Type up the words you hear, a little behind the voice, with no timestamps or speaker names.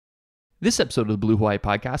This episode of the Blue Hawaii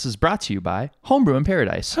Podcast is brought to you by Homebrew in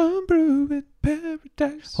Paradise. Homebrew in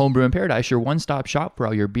Paradise. Homebrew in Paradise, your one-stop shop for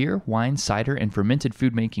all your beer, wine, cider, and fermented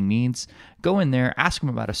food making needs. Go in there, ask them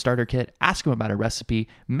about a starter kit, ask them about a recipe,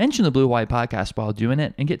 mention the Blue Hawaii Podcast while doing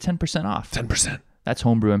it, and get 10% off. 10%. That's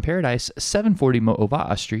Homebrew in Paradise, 740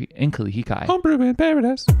 Mo'ova'a Street in Kalihikai. Homebrew in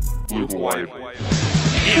Paradise. Blue Hawaii.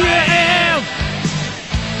 Here I am,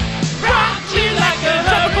 rock you like a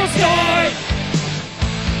tropical storm.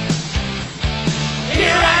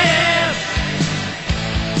 Here I am,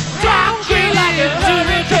 rock you like a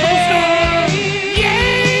hurricane.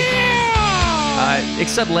 Yeah.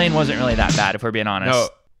 Except Lane wasn't really that bad, if we're being honest.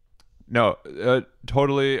 No,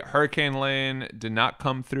 totally. Hurricane Lane did not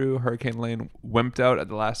come through. Hurricane Lane wimped out at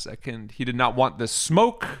the last second. He did not want the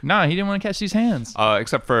smoke. No, he didn't want to catch these hands.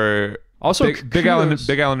 Except for Also, Big Island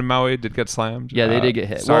and Maui did get slammed. Yeah, they did get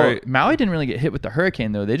hit. Sorry. Well, Maui didn't really get hit with the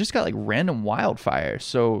hurricane, though. They just got like random wildfires.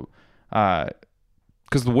 So,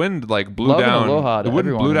 because the wind like blew Love and down. aloha to The wind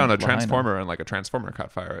everyone blew down a behind transformer and like a transformer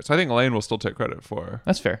caught fire. So I think Lane will still take credit for.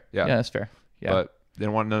 that's fair. Yeah. That's fair. Yeah. But they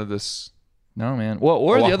didn't want none of this. No, man. Well,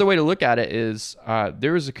 or the other way to look at it is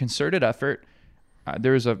there was a concerted effort.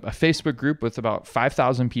 There was a Facebook group with about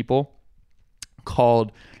 5,000 people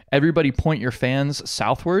called Everybody Point Your Fans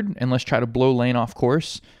Southward and let's try to blow Lane off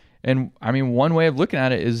course. And I mean, one way of looking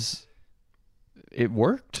at it is it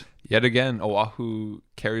worked. Yet again, Oahu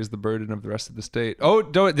carries the burden of the rest of the state. Oh,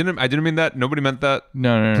 no, I didn't mean that. Nobody meant that.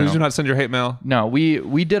 No. Please do not send your hate mail. No,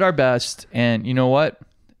 we did our best. And you know what?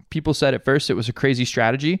 People said at first it was a crazy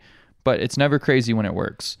strategy, but it's never crazy when it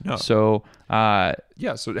works. No. So,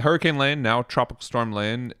 So Hurricane Lane, now Tropical Storm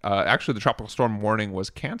Lane. Actually, the tropical storm warning was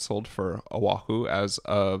canceled for Oahu as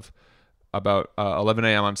of about 11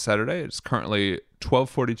 a.m. on Saturday. It's currently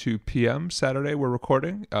 12:42 p.m. Saturday. We're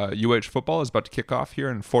recording. UH football is about to kick off here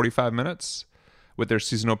in 45 minutes with their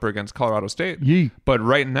season opener against Colorado State. Yee. But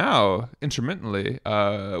right now, intermittently,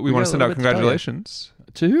 we want to send out congratulations.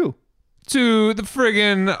 to who? To the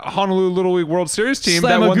friggin' Honolulu Little League World Series team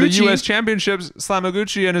that won the Slamaguchi. U.S. Championships.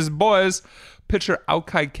 Slamaguchi and his boys. Pitcher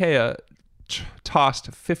Aukaikea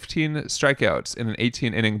tossed 15 strikeouts in an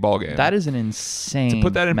 18-inning ball game. That is an insane To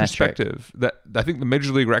put that in metric. perspective, that I think the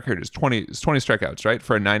major league record is 20 strikeouts, right,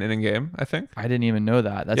 for a 9-inning game. I think. I didn't even know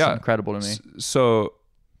that. That's Yeah. incredible to me. So,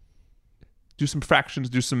 do some fractions,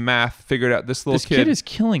 do some math, figure it out. This little This kid is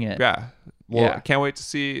killing it. yeah. Well, Yeah. I can't wait to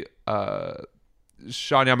see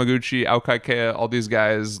Sean Yamaguchi, Aukaikea, all these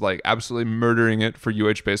guys like absolutely murdering it for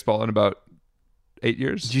UH baseball in about 8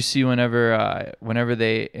 years. Did you see whenever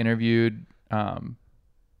they interviewed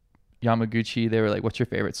Yamaguchi, they were like, "What's your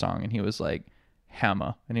favorite song?" And he was like,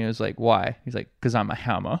 "Hammer." And he was like, "Why?" He's like, "'Cause I'm a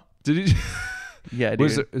hammer." Did he? Yeah,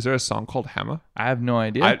 dude. Is there a song called Hammer? I have no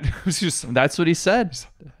idea. It was just, That's what he said.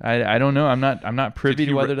 I don't know. I'm not privy Did to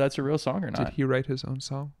he whether wri- that's a real song or did not. he write his own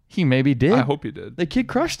song? He maybe did. I hope he did. The kid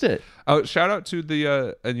crushed it. Oh, shout out to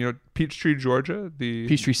the Peachtree, Georgia,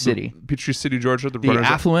 Peachtree City. Peachtree City, Georgia. The The runners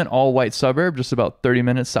up. affluent, all-white suburb, just about 30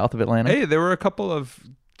 minutes south of Atlanta. Hey, there were a couple of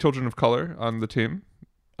children of color on the team.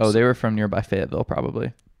 Oh, they were from nearby Fayetteville,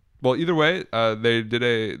 probably. Well, either way, they did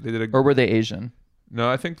a. Or were they Asian? No,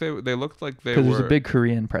 I think they looked like they were. Because there's a big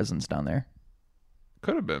Korean presence down there.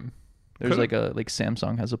 Could have been. There's Could've- like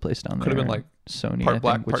Samsung has a place down there. Could've been, and like, Sony, part I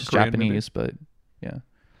black, think, which part is Korean, maybe. Japanese, but yeah.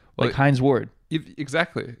 Well, Like Heinz Ward.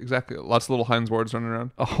 Exactly. Lots of little Heinz Wards running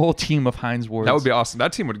around. A whole team of Heinz Wards. That would be awesome.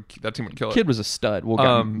 That team would kill it. Kid was a stud.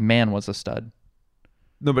 Well, man was a stud.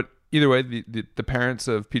 No, but either way, the parents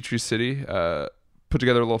of Peachtree City put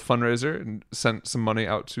together a little fundraiser and sent some money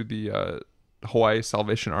out to the Hawaii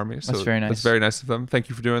Salvation Army. So That's very nice. That's very nice of them. Thank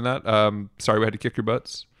you for doing that. Sorry we had to kick your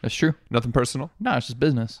butts. That's true. Nothing personal. No, it's just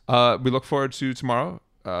business. We look forward to tomorrow.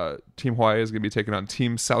 Team Hawaii is going to be taking on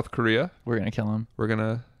Team South Korea. We're going to kill him. We're going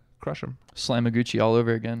to crush them. Slamaguchi all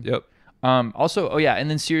over again. Yep. Also, and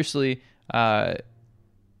then seriously, to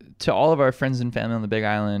all of our friends and family on the Big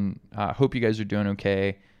Island, hope you guys are doing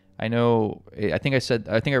okay. I think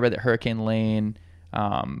I read that Hurricane Lane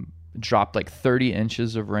dropped like 30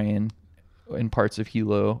 inches of rain in parts of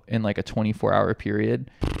Hilo in like a 24-hour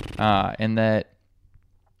period. And that,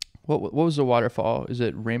 what was the waterfall? Is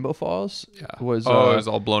it Rainbow Falls? Yeah. It was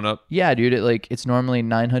all blown up. Yeah, dude. It's normally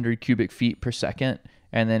 900 cubic feet per second.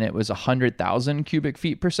 And then it was 100,000 cubic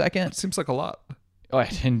feet per second. It seems like a lot. Oh,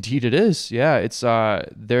 indeed it is. Yeah, it's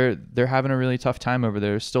they're having a really tough time over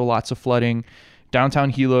there. There's still lots of flooding. Downtown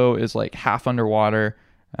Hilo is like half underwater.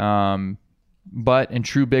 But in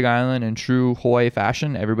true Big Island and true Hawaii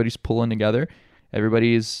fashion, everybody's pulling together.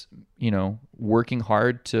 Everybody's, working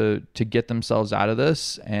hard to get themselves out of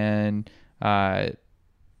this, and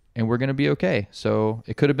we're gonna be okay. So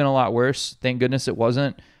it could have been a lot worse. Thank goodness it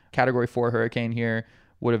wasn't. Category 4 hurricane here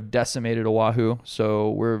would have decimated Oahu.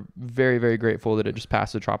 So we're very, very grateful that it just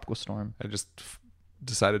passed a tropical storm. I just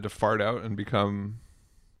decided to fart out and become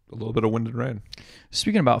a little bit of wind and rain.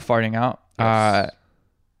 Speaking about farting out, Yes.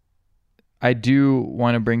 I do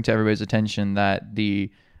want to bring to everybody's attention that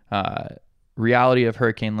the reality of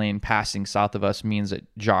Hurricane Lane passing south of us means that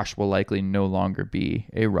Josh will likely no longer be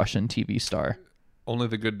a Russian TV star. Only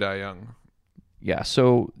the good die young. Yeah,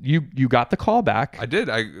 so you got the call back. I did.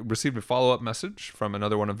 I received a follow-up message from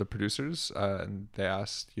another one of the producers, and they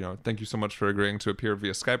asked, thank you so much for agreeing to appear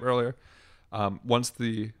via Skype earlier. Once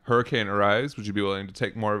the hurricane arrives, would you be willing to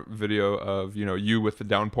take more video of, you with the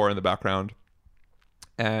downpour in the background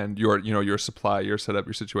and your supply, your setup,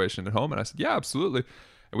 your situation at home? And I said, yeah, absolutely.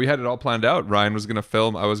 And we had it all planned out. Ryan was going to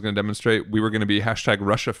film. I was going to demonstrate. We were going to be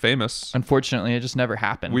 #Russia famous. Unfortunately, it just never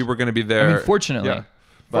happened. We were going to be there. I mean, fortunately, yeah.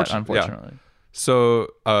 but unfortunately. Yeah. So,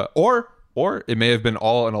 or it may have been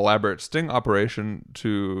all an elaborate sting operation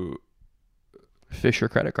to Fish your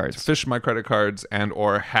credit cards. fish my credit cards and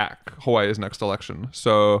or hack Hawaii's next election.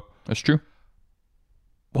 So That's true.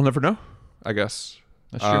 we'll never know, I guess.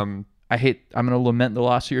 That's true. I'm going to lament the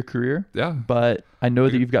loss of your career. Yeah. But I know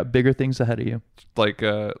that you've got bigger things ahead of you. Like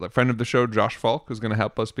friend of the show, Josh Falk, is going to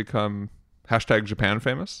help us become #Japan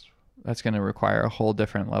famous. That's going to require a whole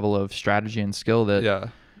different level of strategy and skill that Yeah.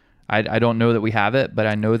 I don't know that we have it, but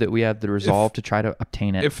I know that we have the resolve to try to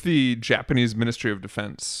obtain it. If the Japanese Ministry of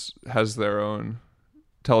Defense has their own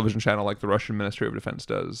television channel like the Russian Ministry of Defense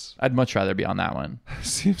does, I'd much rather be on that one.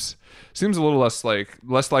 seems a little less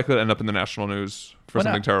likely to end up in the national news for Well,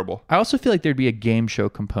 something no. terrible. I also feel like there'd be a game show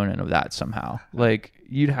component of that somehow. Like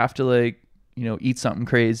you'd have to eat something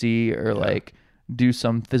crazy or do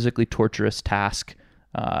some physically torturous task.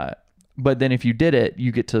 But then if you did it,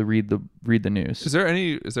 you get to read the news. Is there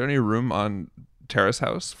any room on Terrace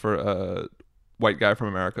House for a white guy from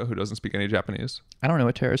America who doesn't speak any Japanese? I don't know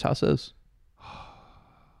what Terrace House is.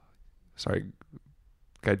 Sorry,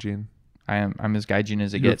 Gaijin. I'm as gaijin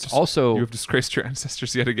as it You have gets. dis- Also, you have disgraced your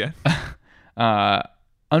ancestors yet again.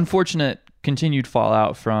 unfortunate continued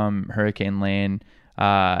fallout from Hurricane Lane.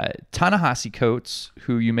 Ta-Nehisi Coates,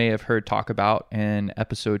 who you may have heard talk about in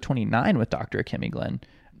episode 29 with Dr. Akemi Glenn,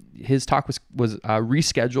 his talk was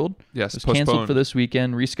rescheduled. Yes, it was canceled postponed. for this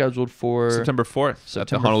weekend, rescheduled for September 4th at the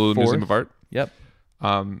September Honolulu 4th. Museum of Art. Yep.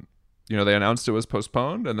 They announced it was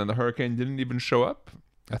postponed, and then the hurricane didn't even show up.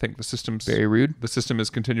 I think the system is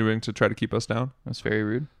continuing to try to keep us down. That's very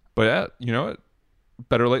rude. But yeah, you know what?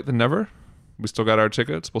 Better late than never. We still got our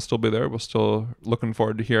tickets. We'll still be there. We're still looking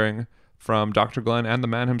forward to hearing from Dr. Glenn and the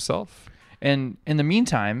man himself. And in the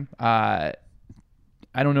meantime, I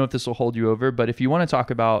don't know if this will hold you over, but if you want to talk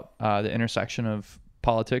about the intersection of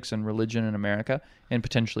politics and religion in America and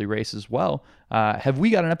potentially race as well, have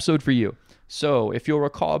we got an episode for you? So if you'll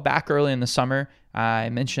recall back early in the summer, I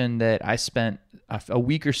mentioned that I spent a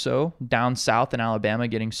week or so down south in Alabama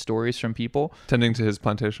getting stories from people Tending to his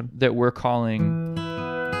plantation. that we're calling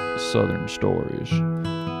Southern Stories.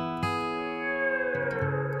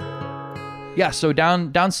 Yeah, so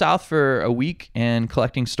down south for a week and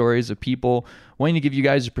collecting stories of people, wanting to give you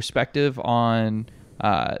guys a perspective on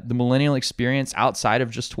the millennial experience outside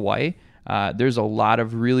of just Hawaii. There's a lot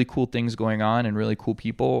of really cool things going on and really cool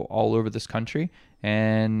people all over this country.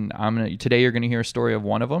 And today you're going to hear a story of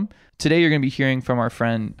one of them. Today you're going to be hearing from our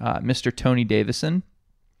friend, Mr. Tony Davison.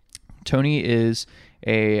 Tony is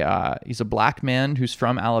he's a black man who's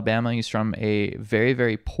from Alabama. He's from a very,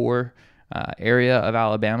 very poor area of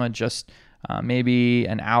Alabama, just maybe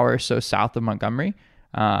an hour or so south of Montgomery,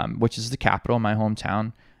 which is the capital, my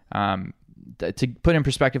hometown. To put in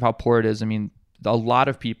perspective how poor it is, I mean, a lot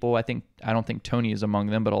of people, I don't think Tony is among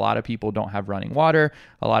them, but a lot of people don't have running water.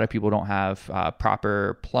 A lot of people don't have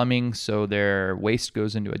proper plumbing, so their waste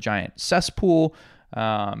goes into a giant cesspool,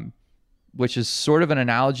 which is sort of an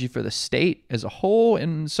analogy for the state as a whole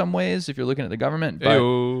in some ways, if you're looking at the government. But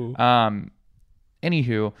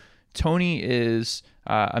anywho, Tony is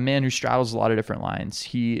a man who straddles a lot of different lines.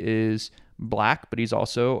 He is black, but he's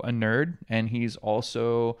also a nerd, and he's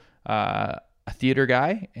also a theater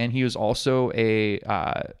guy, and he was also a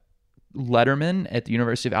letterman at the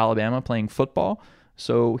University of Alabama playing football.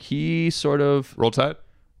 So he sort of Roll Tide?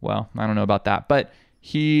 well, I don't know about that, but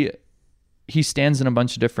he stands in a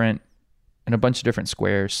bunch of different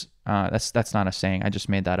squares. That's not a saying. I just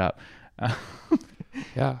made that up.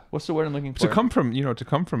 Yeah. What's the word I'm looking for? To come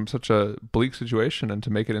from such a bleak situation and to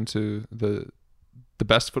make it into the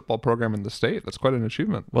best football program in the state, that's quite an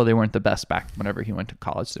achievement. Well, they weren't the best back whenever he went to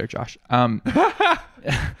college there, Josh.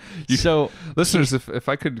 So listeners, if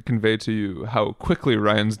I could convey to you how quickly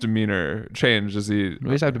Ryan's demeanor changed as he...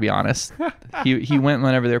 we just have to be honest. He went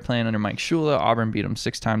whenever they were playing under Mike Shula. Auburn beat him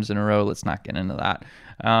 6 times in a row. Let's not get into that.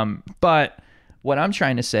 But what I'm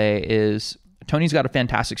trying to say is Tony's got a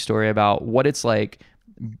fantastic story about what it's like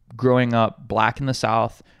growing up black in the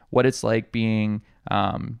South, what it's like being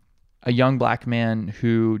a young black man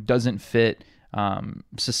who doesn't fit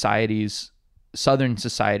Southern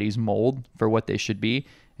society's mold for what they should be.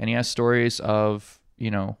 And he has stories of,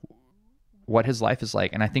 what his life is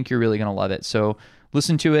like. And I think you're really going to love it. So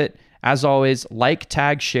listen to it. As always, like,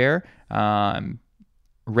 tag, share,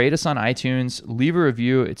 rate us on iTunes, leave a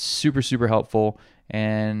review. It's super, super helpful.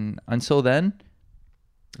 And until then,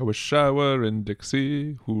 I wish I were in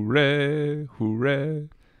Dixie. Hooray, hooray.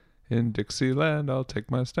 In Dixieland, I'll take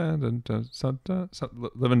my stand and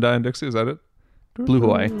live and die in Dixie. Is that it? Blue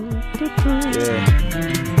Hawaii.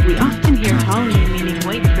 We often hear howling meaning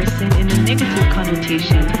white person in a negative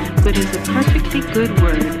connotation, but is a perfectly good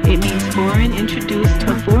word. It means foreign, introduced,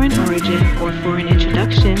 of foreign origin, or foreign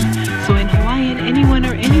introduction. So in Hawaiian, anyone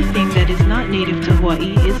or anything that is not native to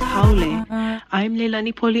Hawaii is haole. I'm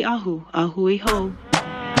Leilani Poli'ahu, ahui ho.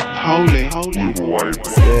 Haole.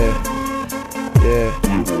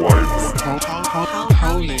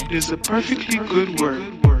 Haole is a perfectly good word.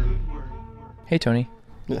 Hey, Tony.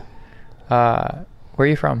 Yeah. Where are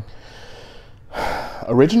you from?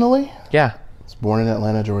 Originally, Yeah. I was born in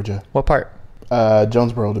Atlanta, Georgia. What part?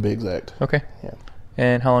 Jonesboro to be exact. Okay. Yeah.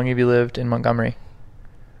 And how long have you lived in Montgomery?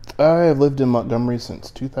 I have lived in Montgomery since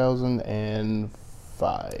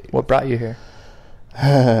 2005. What brought you here?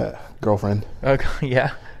 Girlfriend. Okay.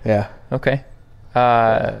 Yeah. Yeah. Okay.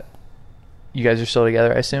 You guys are still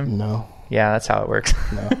together, I assume? No. Yeah, that's how it works.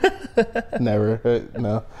 No. Never.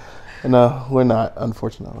 No. No, we're not,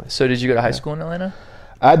 unfortunately. So did you go to high school in Atlanta?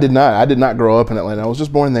 I did not. I did not grow up in Atlanta. I was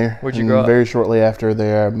just born there. Where'd you grow up? Very shortly after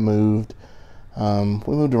there, I moved. We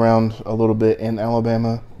moved around a little bit in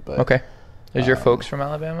Alabama. But, Okay. Is your folks from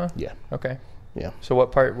Alabama? Yeah. Okay. Yeah. So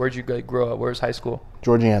what part, where'd you grow up? Where's high school?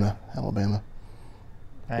 Georgiana, Alabama.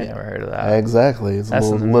 I never heard of that. Exactly. It's That's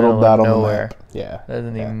a in the little middle dot of on nowhere. the map. Yeah. That's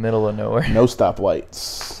in the middle of nowhere. No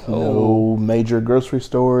stoplights. Oh. No major grocery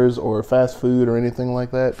stores or fast food or anything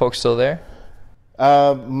like that. Folks still there?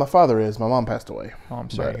 My father is. My mom passed away. Oh, I'm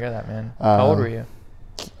sorry But, to hear that, man. How old were you?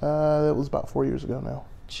 That was about 4 years ago now.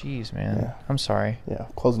 Jeez, man. Yeah. I'm sorry. Yeah,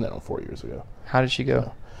 closing in on 4 years ago. How did she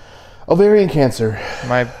go? Ovarian cancer.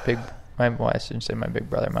 Well, I shouldn't say my big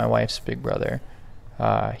brother. My wife's big brother.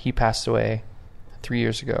 He passed away 3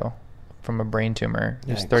 years ago from a brain tumor.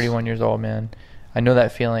 He was Yikes. 31 years old, man. I know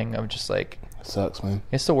that feeling of just like, It sucks, man.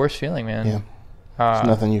 it's the worst feeling, man. Yeah. There's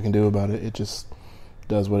nothing you can do about it. It just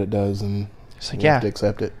does what it does, and It's like, you have to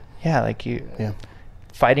accept it. Yeah, like you Yeah.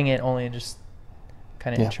 fighting it only just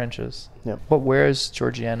kind of in Yeah. trenches. Yep. Where is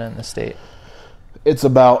Georgiana in the state? It's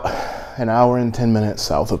about an hour and 10 minutes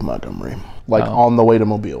south of Montgomery. Like Oh. on the way to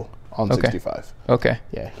Mobile on Okay. 65. Okay.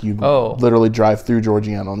 Yeah, you Oh. literally drive through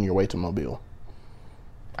Georgiana on your way to Mobile.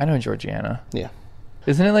 I know Georgiana. Yeah.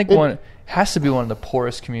 Isn't it like one, has to be one of the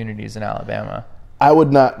poorest communities in Alabama? I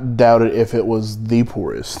would not doubt it if it was the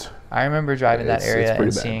poorest. I remember driving that It's area pretty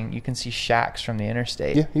and bad. seeing, you can see shacks from the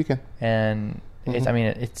interstate. Yeah, you can. And it's, Mhm. I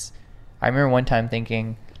mean, I remember one time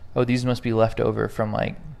thinking, oh, these must be left over from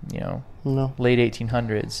like, No. late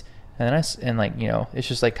 1800s. And then it's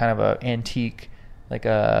just like kind of a antique, like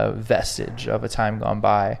a vestige of a time gone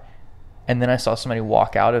by. And then I saw somebody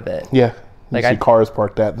walk out of it. Yeah. Like You see I- cars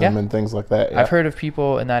parked at them Yeah. and things like that. Yeah. I've heard of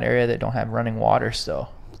people in that area that don't have running water still.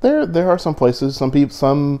 There are some places. Some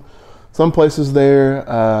places there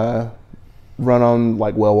run on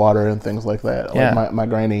like well water and things like that. Yeah. Like my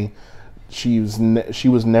granny, she was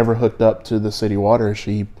never hooked up to the city water.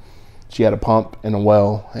 She had a pump and a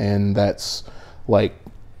well, and that's like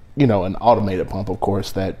an automated pump, of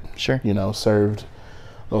course, that Sure. served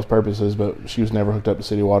those purposes. But she was never hooked up to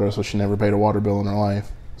city water, so she never paid a water bill in her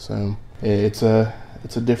life. So it's a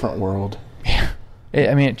different world.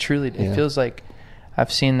 It truly Yeah. feels like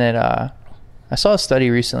I've seen that. I saw a study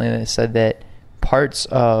recently that said that parts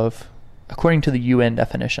of, according to the UN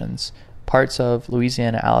definitions, parts of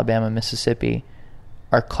Louisiana, Alabama, Mississippi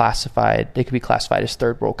are classified. They could be classified as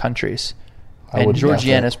third world countries, and wouldn't doubt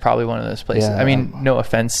Georgiana that. is probably one of those places. Yeah, I mean, no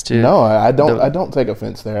offense to No, I don't. the- I don't take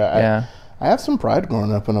offense there. Yeah. I have some pride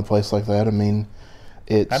growing up in a place like that. I mean,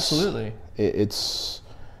 it's Absolutely. It's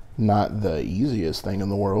not the easiest thing in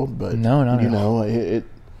the world, but No, not at all.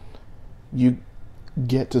 you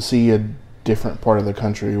get to see a different part of the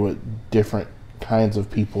country with different kinds of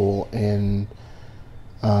people and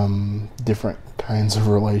different kinds of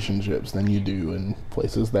relationships than you do in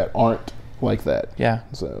places that aren't like that. Yeah.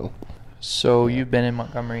 So you've been in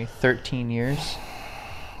Montgomery 13 years?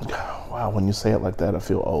 wow, when you say it like that, I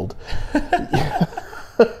feel old.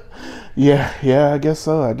 Yeah, I guess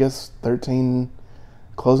so. I guess 13,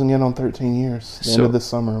 closing in on 13 years. The end of this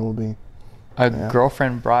summer will be. A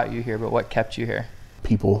girlfriend brought you here, but what kept you here?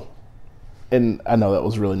 People. And I know that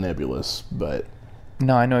was really nebulous, but...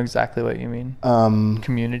 No, I know exactly what you mean.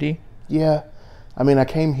 Community? Yeah. I mean, I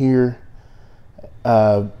came here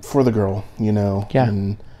for the girl, you know. Yeah.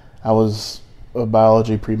 And I was a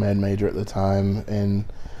biology pre-med major at the time. And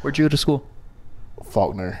Where'd you go to school?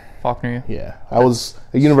 Faulkner. Faulkner, Yeah. I was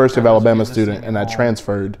a University of Alabama student, and I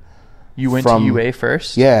transferred. You went to UA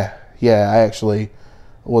first? Yeah. I actually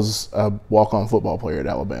was a walk-on football player at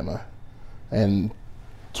Alabama and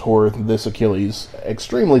tore this Achilles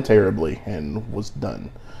extremely terribly and was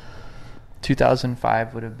done.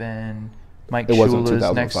 2005 would have been Mike It wasn't Shula's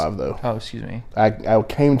 2005 though. Oh, excuse me. I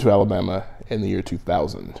came to Alabama in the year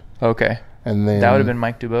 2000. Okay. And then that would have been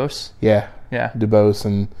Mike Dubose? Yeah. Yeah. Dubose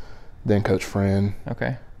and then Coach Friend.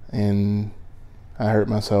 Okay. And I hurt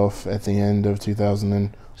myself at the end of 2000.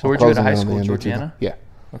 And so where'd you go to high school, Georgiana? Yeah.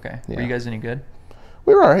 Okay. Yeah. Were you guys any good?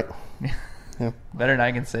 We were all right. Yeah. Better than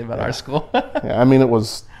I can say about our school. Yeah, I mean, it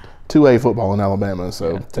was 2A football in Alabama,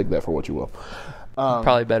 so take that for what you will.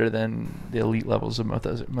 Probably better than the elite levels of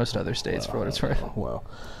most other states, for what it's worth. Well,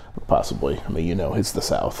 possibly. I mean, you know, it's the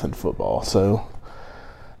South in football, so...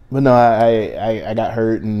 But no, I got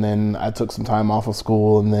hurt, and then I took some time off of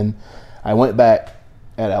school, and then I went back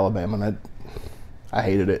at Alabama, and I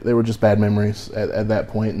hated it. They were just bad memories at that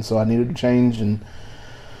point, and so I needed to change, and,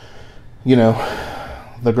 you know,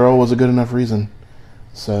 the girl was a good enough reason.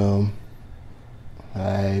 So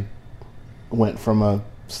I went from a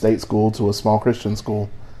state school to a small Christian school.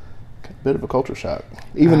 A bit of a culture shock.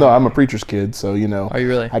 Even though I'm a preacher's kid, so, you know. Are you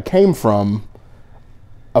really? I came from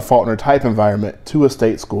a Faulkner type environment to a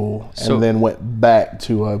state school, and then went back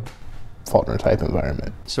to a Faulkner type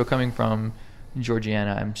environment. So coming from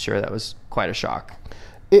Georgiana, I'm sure that was quite a shock.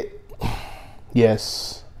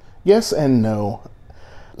 Yes and no.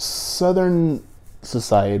 Southern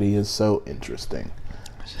society is so interesting.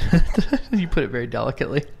 You put it very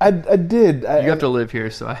delicately. I did. You have to live here,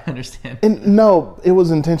 so I understand. And no, it was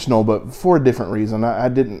intentional, but for a different reason.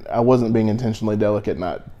 I wasn't being intentionally delicate,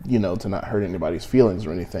 to not hurt anybody's feelings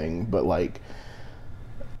or anything. But like,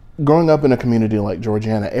 growing up in a community like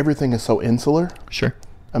Georgiana, everything is so insular. Sure.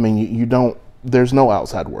 I mean, you don't. There's no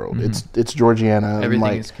outside world. Mm-hmm. It's Georgiana.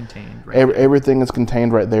 Everything is contained. Right everything is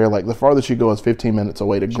contained right there. Like the farthest you go is 15 minutes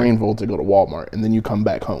away to Greenville to go to Walmart, and then you come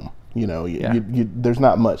back home. You know, there's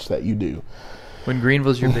not much that you do. When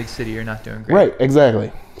Greenville's your big city, you're not doing great. Right,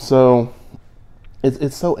 exactly. So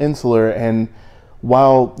it's so insular, and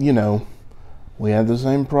while, you know, we have the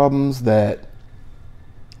same problems that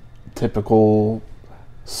typical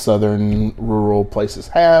southern rural places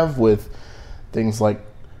have with things like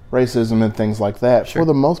racism and things like that, for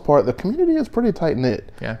the most part, the community is pretty tight-knit.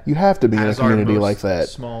 Yeah. You have to be in a community like that.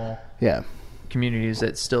 Small Yeah. communities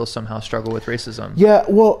that still somehow struggle with racism. Yeah,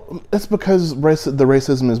 well, that's because the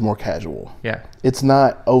racism is more casual. Yeah. It's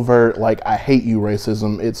not overt, like, I hate you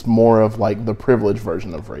racism. It's more of, like, the privileged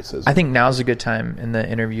version of racism. I think now's a good time in the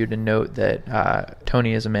interview to note that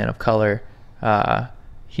Tony is a man of color.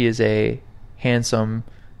 He is a handsome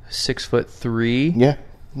 6'3", yeah,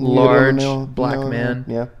 large black man.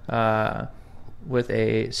 Yeah. With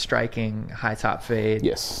a striking high top fade,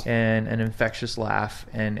 yes, and an infectious laugh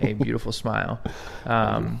and a beautiful smile.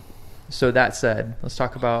 So that said, let's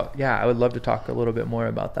talk about. Yeah, I would love to talk a little bit more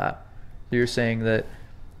about that. You're saying that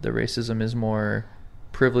the racism is more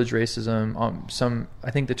privileged racism. I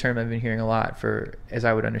think the term I've been hearing a lot for, as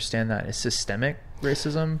I would understand that, is systemic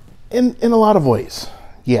racism. In a lot of ways,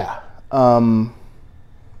 yeah. I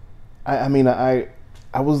mean, I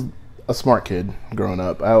was a smart kid growing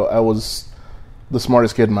up. I was the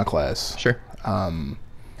smartest kid in my class. Sure.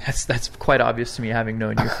 That's quite obvious to me, having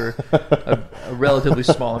known you for a relatively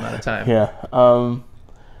small amount of time. Yeah.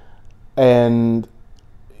 And,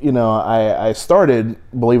 you know, I started,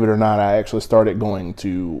 believe it or not, I actually started going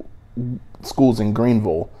to schools in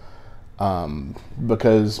Greenville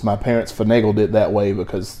because my parents finagled it that way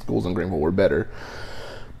because schools in Greenville were better.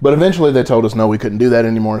 But eventually they told us, no, we couldn't do that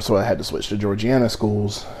anymore, so I had to switch to Georgiana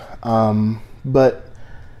schools. But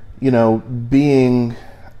you know, being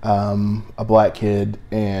a black kid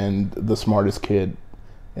and the smartest kid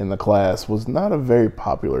in the class was not a very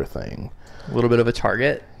popular thing. A little bit of a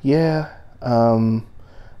target? Yeah.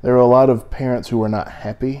 There were a lot of parents who were not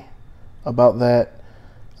happy about that.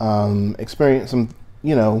 Experienced some,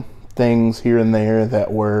 you know, things here and there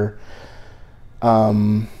that were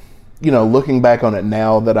looking back on it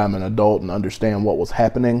now that I'm an adult and understand what was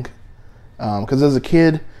happening, because as a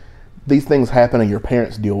kid, these things happen and your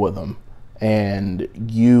parents deal with them, and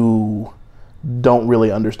you don't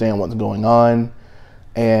really understand what's going on.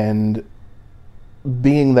 And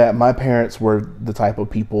being that my parents were the type of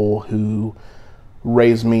people who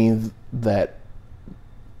raised me that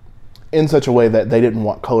in such a way that they didn't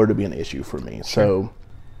want color to be an issue for me. Sure. So,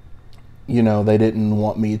 they didn't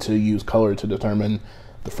want me to use color to determine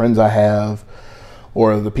the friends I have,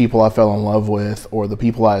 or the people I fell in love with, or the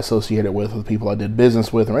people I associated with, or the people I did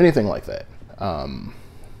business with, or anything like that.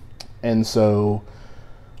 And so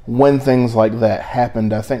when things like that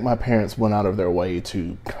happened, I think my parents went out of their way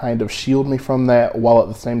to kind of shield me from that, while at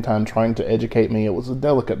the same time trying to educate me. It was a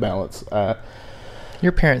delicate balance.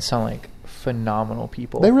 Your parents sound like phenomenal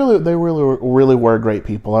people. They really were great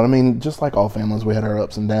people. And I mean, just like all families, we had our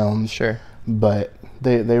ups and downs. Sure. But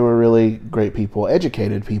they were really great people,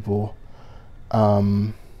 educated people.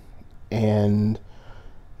 And,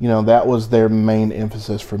 that was their main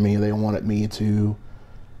emphasis for me. They wanted me to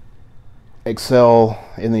excel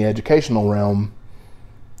in the educational realm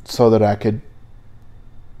so that I could,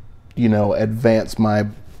 advance my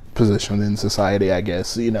position in society, I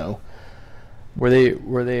guess, Were they,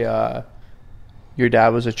 your dad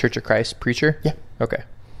was a Church of Christ preacher? Yeah. Okay.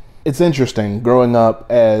 It's interesting growing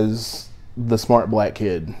up as the smart black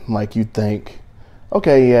kid. Like, you'd think,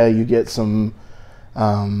 okay, yeah, you get some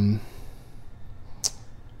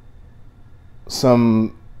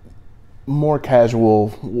more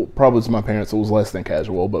casual, probably to my parents it was less than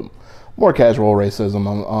casual, but more casual racism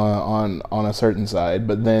on a certain side.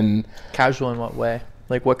 But then, casual in what way?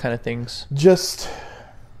 Like, what kind of things? Just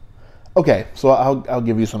okay. So I'll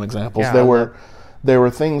give you some examples. Yeah, there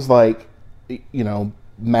were things like,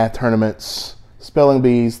 math tournaments, spelling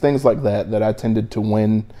bees, things like that I tended to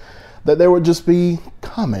win. That there would just be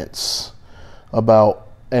comments about,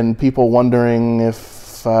 and people wondering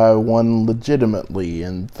if I won legitimately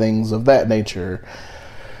and things of that nature.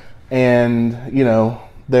 And,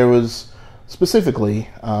 there was specifically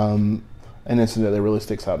an incident that really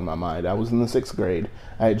sticks out in my mind. I was in the 6th grade.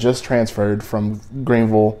 I had just transferred from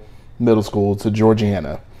Greenville Middle School to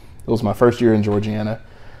Georgiana. It was my first year in Georgiana.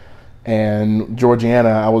 And Georgiana,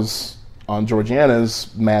 I was on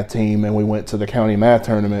Georgiana's math team, and we went to the county math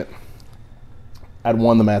tournament. I'd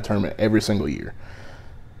won the math tournament every single year.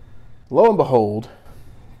 Lo and behold,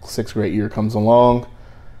 6th grade year comes along,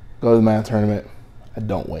 go to the math tournament, I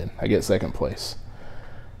don't win. I get 2nd place.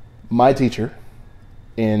 My teacher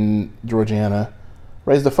in Georgiana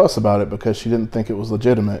raised a fuss about it because she didn't think it was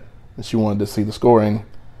legitimate, and she wanted to see the scoring,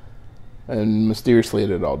 and mysteriously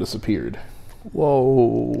it had all disappeared.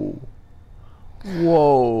 Whoa.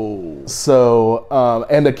 So,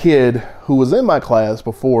 and a kid who was in my class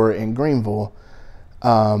before in Greenville,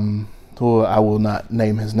 who I will not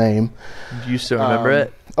name his name. Do you still remember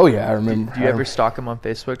it? Oh yeah, I remember. Do you ever stalk him on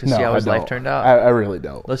Facebook to No, see how his I life don't. turned out? I really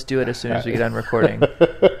don't. Let's do it as soon as we get done recording.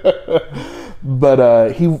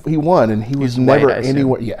 But he won, and he was never white, I assume.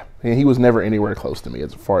 anywhere. Yeah, and he was never anywhere close to me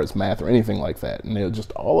as far as math or anything like that. And it was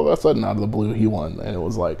just all of a sudden, out of the blue, he won, and it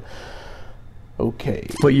was like, okay.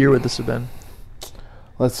 What year would this have been?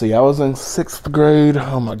 Let's see. I was in 6th grade.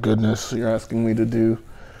 Oh my goodness, you're asking me to do.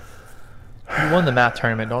 You won the math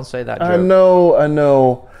tournament. Don't say that joke. I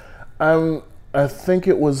know. I think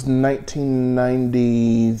it was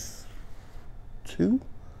 1992,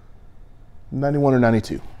 91 or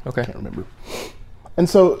 92. Okay. I can't remember. And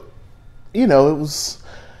so, it was.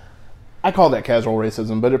 I call that casual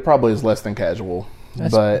racism, but it probably is less than casual.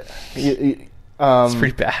 It's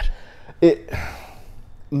pretty bad. It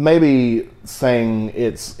maybe saying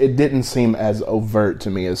it didn't seem as overt to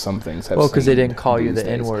me as some things have. Well, because they seemed didn't call you these the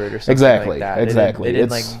days. N-word or something Exactly, like that. exactly. They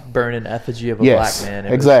didn't like burn an effigy of a Yes, black man.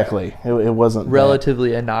 It exactly. It wasn't was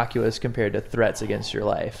relatively innocuous compared to threats against your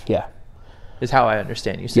life. Yeah. Is how I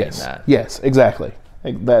understand you saying that. Yes, exactly.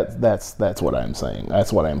 That's what I'm saying.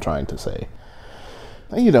 That's what I'm trying to say.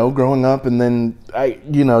 Growing up, and then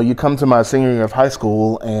you come to my senior year of high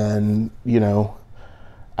school, and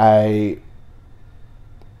I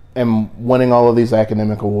am winning all of these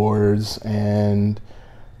academic awards, and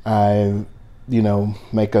I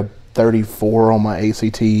make a 34 on my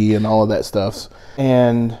ACT and all of that stuff.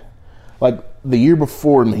 And like the year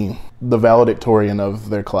before me, the valedictorian of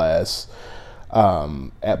their class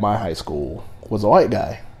at my high school was a white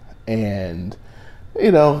guy, and he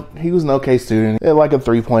was an okay student. He had like a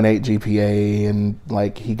 3.8 GPA, and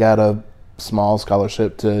like he got a small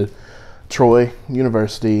scholarship to Troy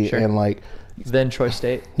University. Sure. And like then Troy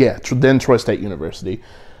State. Yeah, then Troy State University,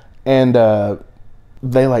 and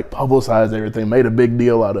they like publicized everything, made a big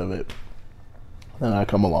deal out of it. Then I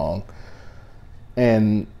come along,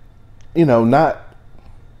 and not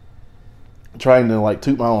trying to like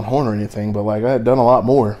toot my own horn or anything, but like I had done a lot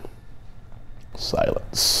more.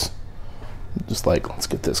 Silence. Just like, let's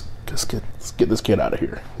get this kid out of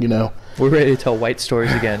here. We're ready to tell white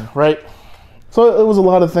stories again. Right. So it was a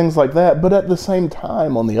lot of things like that, but at the same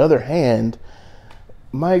time, on the other hand,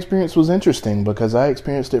 my experience was interesting because I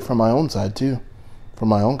experienced it from my own side too, from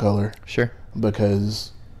my own color. Sure.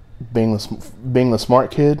 Because being the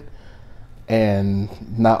smart kid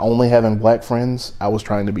and not only having black friends, I was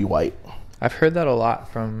trying to be white. I've heard that a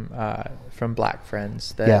lot from black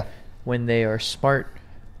friends, that when they are smart,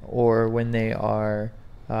 or when they are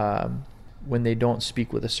when they don't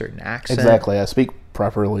speak with a certain accent. Exactly, I speak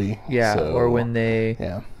properly. Yeah, so, or when they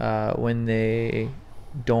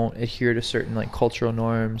don't adhere to certain like cultural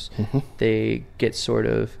norms, they get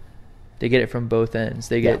it from both ends.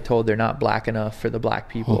 They get told they're not black enough for the black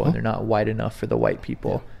people, and they're not white enough for the white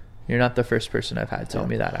people. You're not the first person I've had tell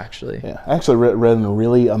me that, actually. Yeah, I actually read a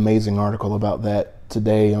really amazing article about that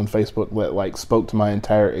today on Facebook that like spoke to my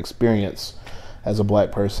entire experience as a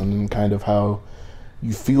black person, and kind of how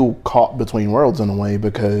you feel caught between worlds in a way,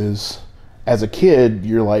 because as a kid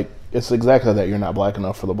you're like, it's exactly that. You're not black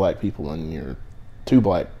enough for the black people, and you're too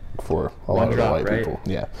black for a lot of the white people.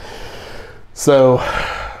 Yeah. So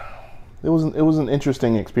it was an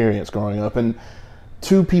interesting experience growing up, and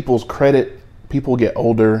to people's credit, people get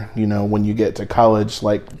older, when you get to college,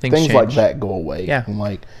 like things like that go away. Yeah. And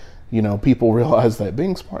like, people realize that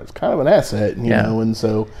being smart is kind of an asset, know, and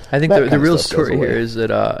so I think the real story here is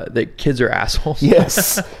that kids are assholes.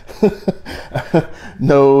 Yes.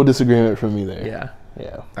 No disagreement from me there. Yeah.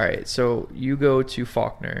 Yeah. All right. So you go to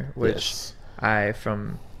Faulkner, which I,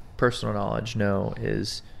 from personal knowledge, know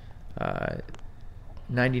is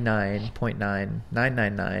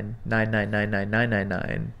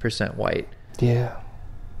 99.999999999% white. Yeah.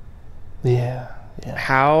 Yeah.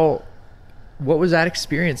 Yeah. What was that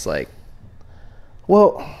experience like?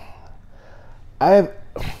 Well, I've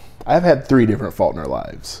had 3 different Faulkner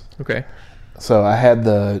lives. Okay. So I had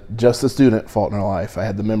the just a student Faulkner life. I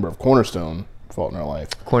had the member of Cornerstone Faulkner life.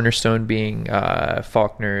 Cornerstone being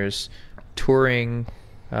Faulkner's touring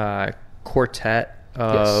quartet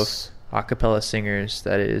of a cappella singers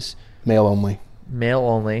that is male only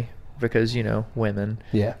because women.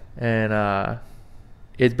 Yeah. And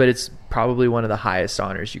it's probably one of the highest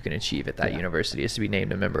honors you can achieve at that university, is to be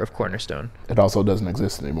named a member of Cornerstone. It also doesn't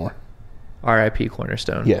exist anymore. R.I.P.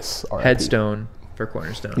 Cornerstone. Yes. R.I.P. Headstone for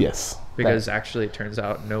Cornerstone. Yes. Because actually it turns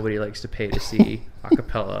out nobody likes to pay to see a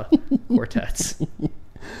cappella quartets.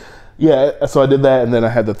 Yeah, so I did that, and then I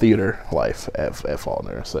had the theater life at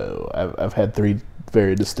Faulkner. So I've had 3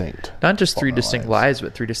 very distinct. Not just 3 Faulkner distinct lives,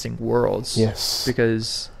 but 3 distinct worlds. Yes.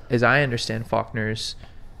 Because as I understand Faulkner's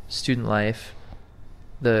student life,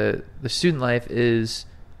 the student life is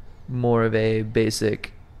more of a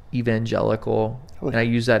basic evangelical, and I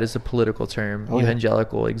use that as a political term,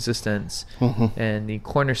 evangelical existence. And the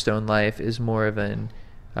Cornerstone life is more of an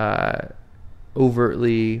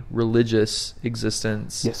overtly religious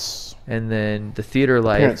existence. Yes. And then the theater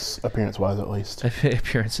life, appearance wise at least.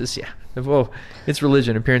 Appearances, yeah. Well, it's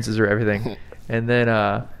religion. Appearances are everything. And then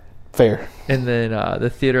fair. And then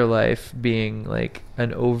the theater life being like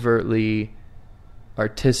an overtly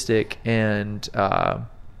artistic and an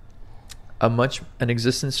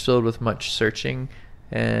existence filled with much searching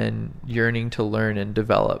and yearning to learn and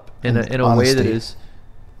develop in a way that is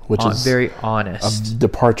very honest, a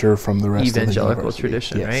departure from the rest evangelical of the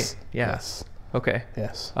tradition. Yes. Right? Yeah. Yes. Okay.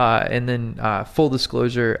 Yes. And then full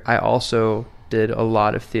disclosure, I also did a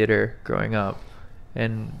lot of theater growing up,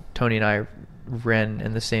 and Tony and I ran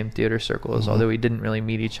in the same theater circles, although we didn't really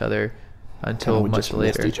meet each other until much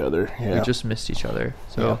later. Missed each other. Yeah. We just missed each other.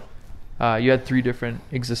 So you had 3 different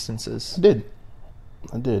existences. I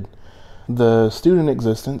did. The student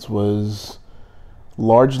existence was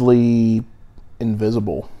largely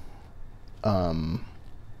invisible.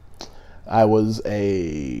 I was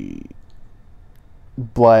a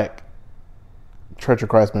black Church of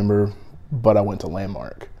Christ member, but I went to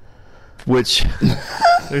Landmark. Which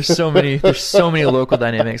there's so many local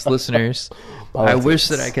dynamics, listeners. Politics. I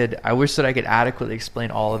wish that I could adequately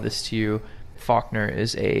explain all of this to you. Faulkner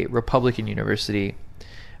is a Republican university,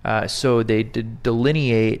 so they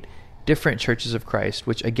delineate different churches of Christ,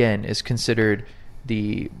 which again is considered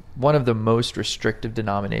one of the most restrictive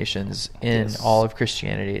denominations in all of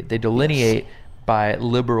Christianity. They delineate by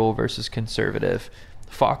liberal versus conservative,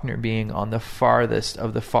 Faulkner being on the farthest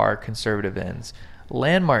of the far conservative ends.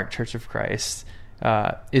 Landmark Church of Christ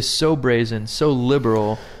is so brazen, so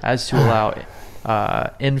liberal as to allow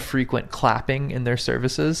infrequent clapping in their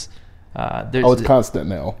services. It's constant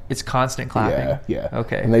now. It's constant clapping. Yeah.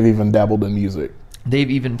 Okay. And they've even dabbled in music.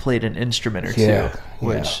 They've even played an instrument or two,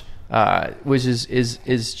 which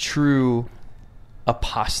is true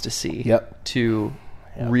apostasy to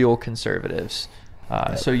real conservatives.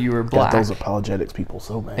 So you were black. Got those apologetics people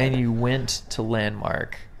so mad. And you went to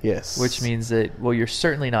Landmark. Yes. Which means that, well, you're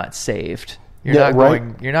certainly not saved. You're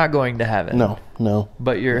not going to heaven. No.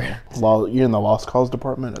 But you're in the lost cause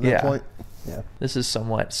department at that point. Yeah. This is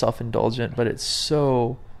somewhat self-indulgent, but it's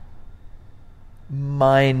so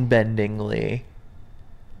mind-bendingly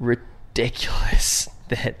ridiculous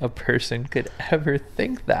that a person could ever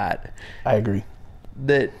think that. I agree.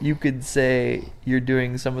 That you could say you're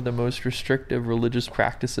doing some of the most restrictive religious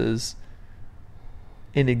practices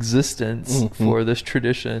in existence for this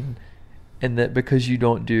tradition, and that because you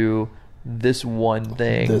don't do this one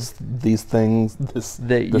thing, these things,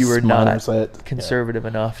 you are not conservative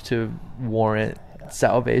enough to warrant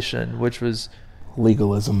salvation, which was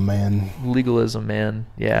legalism, man.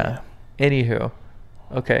 Yeah. Anywho,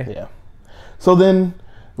 okay. Yeah. So then,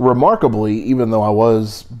 remarkably, even though I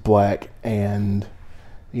was black and,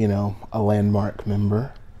 a Landmark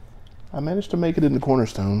member, I managed to make it into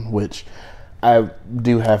Cornerstone, which I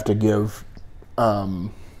do have to give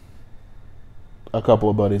a couple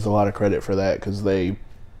of buddies a lot of credit for that, because they,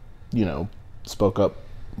 spoke up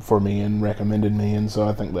for me and recommended me, and so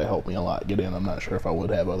I think that helped me a lot get in. I'm not sure if I would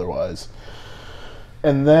have otherwise.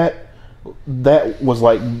 And that was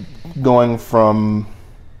like going from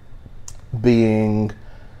being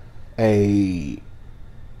a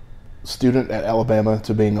student at Alabama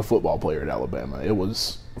to being a football player at Alabama. It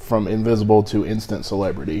was from invisible to instant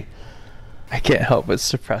celebrity. I can't help but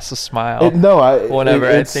suppress a smile. Whenever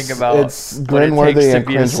I think about it's grin-worthy and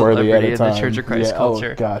cringe-worthy at a time. In the Church of Christ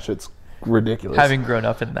culture. Oh gosh, it's ridiculous. Having grown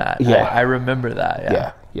up in that, I remember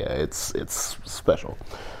that. Yeah, it's special.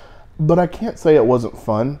 But I can't say it wasn't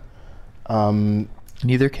fun.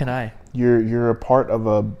 Neither can I. You're a part of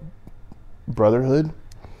a brotherhood,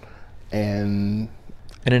 and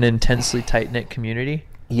in an intensely tight-knit community.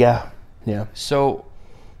 Yeah. So,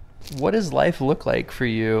 what does life look like for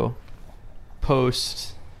you?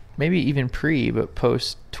 Post, maybe even but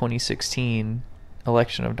post 2016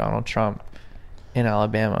 election of Donald Trump in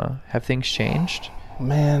Alabama, have things changed?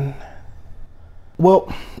 Man,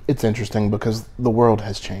 well, it's interesting because the world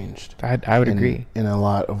has changed. I would agree in a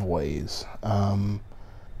lot of ways,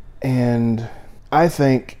 and I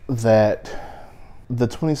think that the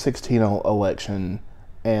 2016 election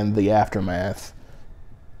and the aftermath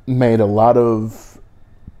made a lot of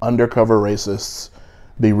undercover racists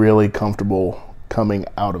be really comfortable coming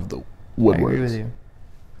out of the woodworks. I agree with you.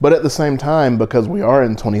 But at the same time, because we are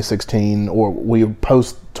in 2016, or we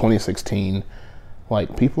post 2016,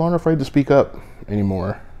 like, people aren't afraid to speak up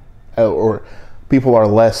anymore, or people are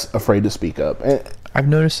less afraid to speak up. And I've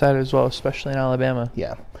noticed that as well, especially in Alabama.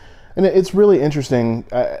 Yeah, and it's really interesting.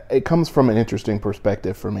 It comes from an interesting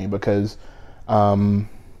perspective for me because in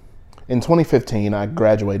 2015 I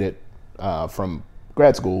graduated from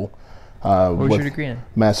grad school. What was your degree in?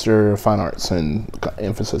 Master of Fine Arts and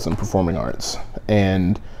emphasis in performing arts.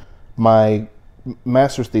 And my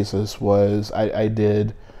master's thesis was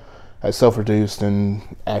I self-produced and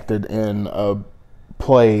acted in a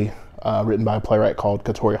play written by a playwright called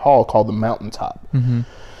Katori Hall called The Mountaintop. Mm-hmm.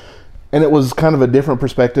 And it was kind of a different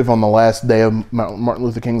perspective on the last day of Martin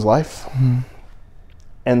Luther King's life. Mm-hmm.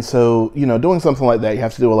 And so, doing something like that, you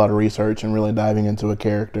have to do a lot of research and really diving into a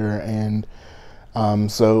character. And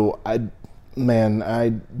so I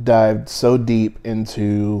dived so deep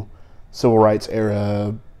into civil rights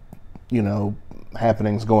era,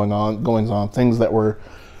 happenings goings on, things that were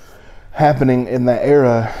happening in that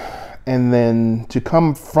era. And then to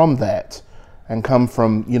come from that and come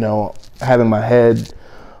from, having my head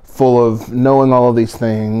full of knowing all of these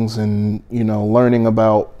things and, learning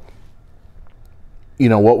about,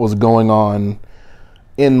 what was going on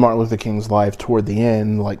in Martin Luther King's life toward the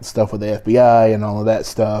end, like stuff with the FBI and all of that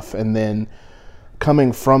stuff. And then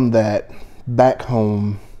coming from that back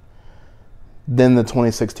home, then the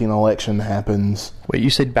 2016 election happens. Wait, you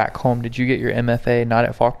said back home. Did you get your MFA not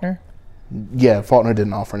at Faulkner? Yeah, Faulkner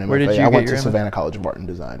didn't offer an MFA. Where did you I went get to your Savannah College of Art and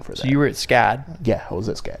Design for that. So you were at SCAD? Yeah, I was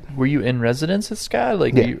at SCAD. Were you in residence at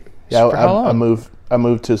SCAD? For how long? I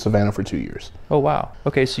moved to Savannah for 2 years. Oh wow.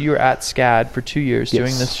 Okay, so you were at SCAD for 2 years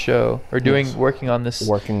doing this show, or working on this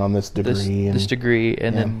degree,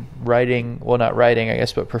 and then not writing, I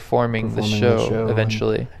guess, but performing the show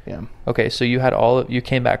eventually. Okay, so you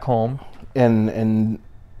came back home, and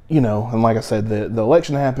like I said, the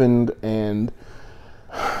election happened, and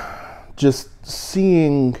just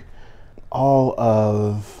seeing all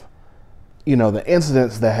of the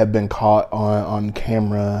incidents that have been caught on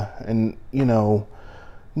camera, and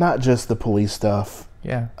not just the police stuff.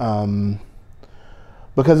 Yeah.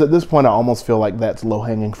 Because at this point, I almost feel like that's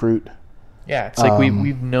low-hanging fruit. Yeah, it's like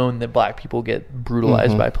we've known that black people get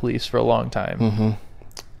brutalized by police for a long time.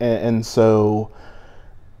 Mm-hmm. And so,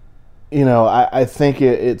 I think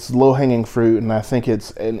it's low-hanging fruit, and I think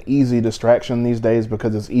it's an easy distraction these days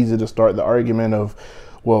because it's easy to start the argument of,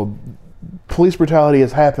 well, police brutality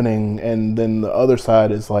is happening, and then the other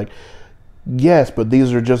side is like, yes, but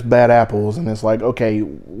these are just bad apples, and it's like, okay,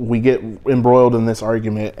 we get embroiled in this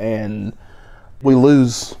argument, and we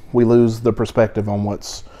lose the perspective on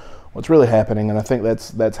what's really happening. And I think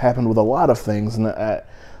that's happened with a lot of things. And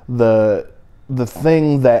the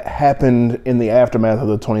thing that happened in the aftermath of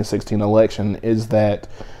the 2016 election is that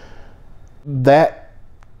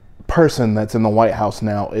person that's in the White House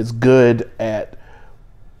now is good at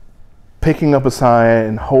picking up a sign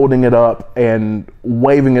and holding it up and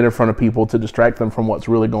waving it in front of people to distract them from what's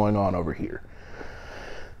really going on over here.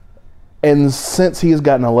 And since he has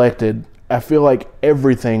gotten elected, I feel like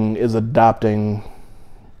everything is adopting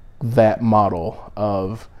that model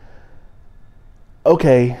of,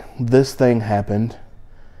 okay, this thing happened,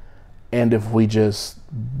 and if we just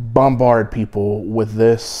bombard people with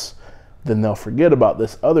this, then they'll forget about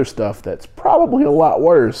this other stuff that's probably a lot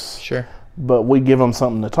worse. Sure. But we give them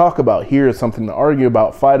something to talk about here, something to argue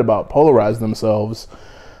about, fight about, polarize themselves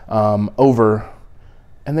over,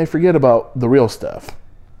 and they forget about the real stuff.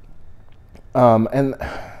 And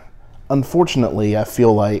unfortunately, I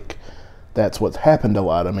feel like that's what's happened a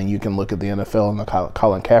lot. I mean, you can look at the NFL and the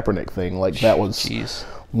Colin Kaepernick thing. Like, that was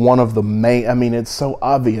one of the main... I mean, it's so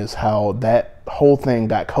obvious how that whole thing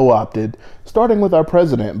got co-opted, starting with our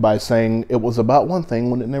president by saying it was about one thing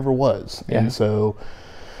when it never was. Yeah. And so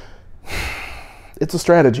it's a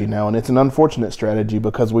strategy now, and it's an unfortunate strategy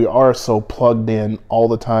because we are so plugged in all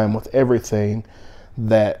the time with everything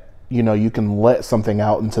that you can let something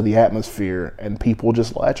out into the atmosphere and people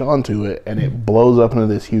just latch onto it, and it blows up into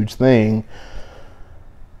this huge thing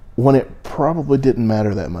when it probably didn't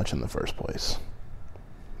matter that much in the first place.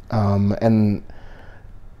 And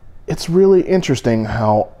it's really interesting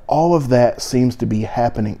how all of that seems to be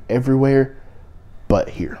happening everywhere but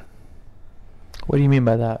here. What do you mean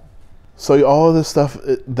by that? So all of this stuff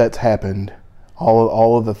that's happened,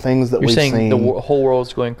 all of the things that we've seen. You're saying the whole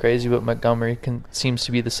world's going crazy, but Montgomery seems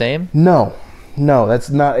to be the same? No, that's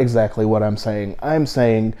not exactly what I'm saying. I'm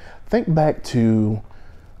saying, think back to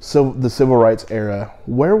the civil rights era.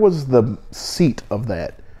 Where was the seat of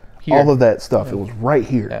that? Here. All of that stuff. Yeah. It was right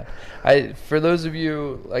here. Yeah. For those of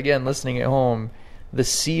you, again, listening at home, the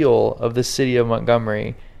seal of the city of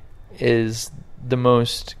Montgomery is the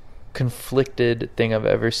most conflicted thing I've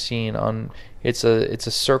ever seen. It's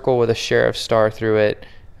a circle with a sheriff's star through it.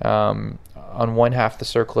 On one half the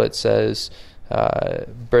circle it says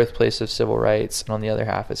birthplace of civil rights, and on the other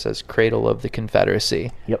half it says cradle of the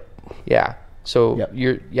Confederacy. Yep. Yeah. So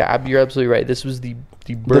you're absolutely right. This was the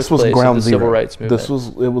birthplace of the civil rights movement.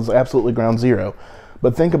 It was absolutely ground zero.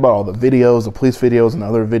 But think about all the videos, the police videos, and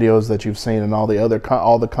other videos that you've seen, and all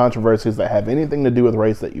the controversies that have anything to do with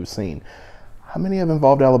race that you've seen. How many have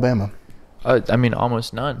involved Alabama? I mean,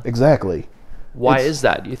 almost none. Exactly. Why is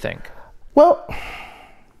that, do you think? Well,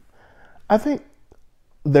 I think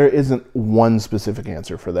there isn't one specific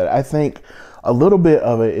answer for that. I think a little bit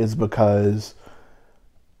of it is because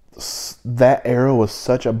that era was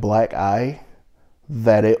such a black eye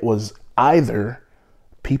that it was either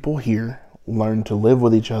people here learned to live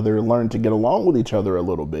with each other, learned to get along with each other a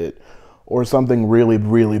little bit, or something really,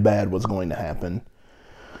 really bad was going to happen.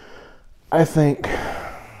 I think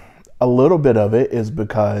a little bit of it is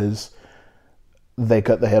because they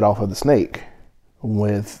cut the head off of the snake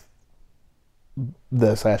with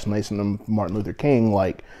the assassination of Martin Luther King.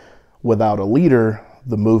 Like, without a leader,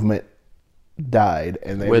 the movement died,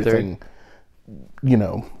 and everything,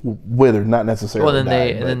 withered. Not necessarily. Well,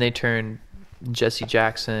 then they turned Jesse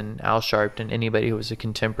Jackson, Al Sharpton, anybody who was a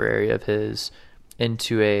contemporary of his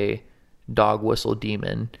into a dog whistle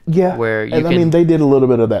demon. Yeah, where I mean, they did a little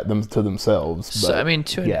bit of that to themselves. But, so I mean,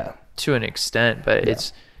 to an extent, but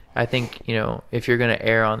it's. I think, if you're going to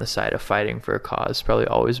err on the side of fighting for a cause, it's probably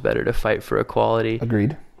always better to fight for equality.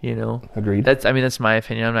 Agreed. Agreed. That's my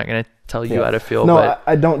opinion. I'm not going to tell you how to feel. No, but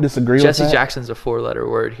I don't disagree with that. Jesse Jackson's a 4-letter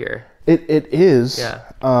word here. It is. Yeah.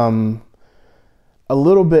 A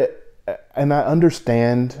little bit, and I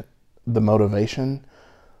understand the motivation,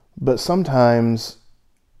 but sometimes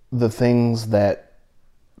the things that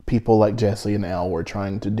people like Jesse and Al were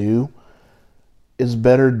trying to do is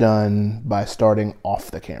better done by starting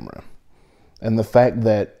off the camera. And the fact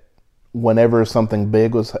that whenever something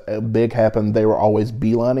big happened, they were always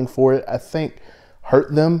beelining for it, I think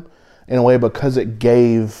hurt them in a way, because it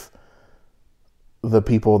gave the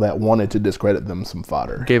people that wanted to discredit them some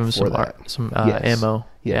fodder. Gave them some ammo.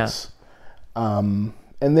 Yes. And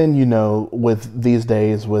then, you know, with these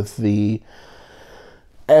days, with the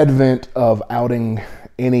advent of outing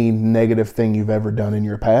any negative thing you've ever done in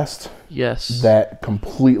your past, yes, that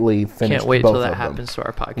completely finished. Can't wait both till that of them. happens to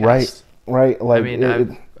our podcast. Right. Like, I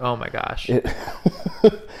mean, oh my gosh,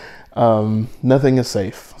 nothing is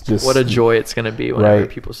safe. Just what a joy it's going to be whenever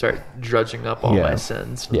people start drudging up all my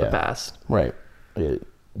sins from the past. Right.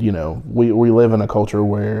 You know, we live in a culture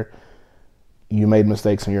where you made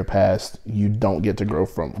mistakes in your past. You don't get to grow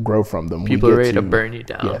from them. People are ready to burn you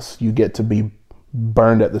down. Yes, you get to be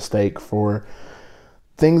burned at the stake for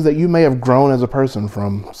things that you may have grown as a person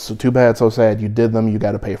from. So too bad, so sad. You did them. You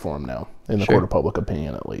got to pay for them now, in the court of public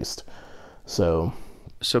opinion, at least. So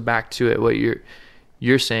back to it. What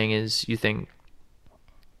you're saying is, you think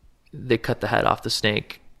they cut the head off the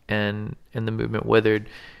snake and the movement withered.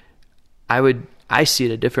 I see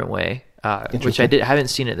it a different way, which I haven't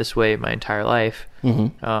seen it this way my entire life.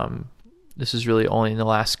 Mm-hmm. This is really only in the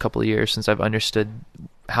last couple of years since I've understood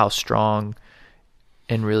how strong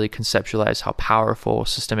and really conceptualized how powerful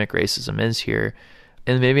systemic racism is here.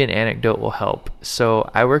 And maybe an anecdote will help. So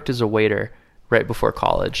I worked as a waiter right before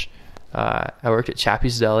college. I worked at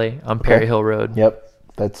Chappie's Deli on Perry Hill Road. Yep,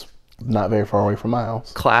 that's not very far away from my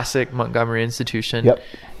house. Classic Montgomery institution. Yep.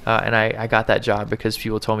 And I got that job because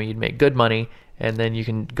people told me you'd make good money, and then you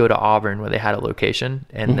can go to Auburn where they had a location,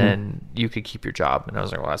 and then you could keep your job. And I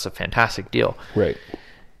was like, well, that's a fantastic deal. Right.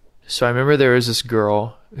 So I remember there was this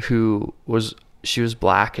girl she was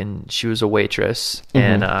black, and she was a waitress,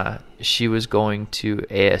 and she was going to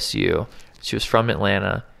ASU. She was from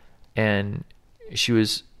Atlanta, and she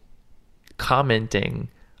was commenting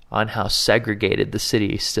on how segregated the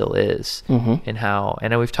city still is, and how,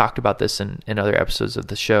 and we've talked about this in other episodes of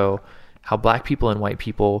the show, how black people and white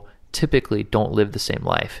people typically don't live the same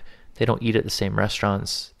life. They don't eat at the same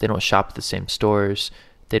restaurants. They don't shop at the same stores.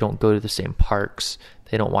 They don't go to the same parks.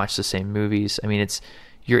 They don't watch the same movies. I mean,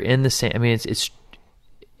 you're in the same, I mean,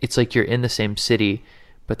 it's like you're in the same city,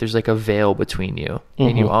 but there's like a veil between you,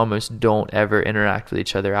 and you almost don't ever interact with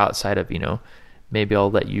each other outside of, you know, maybe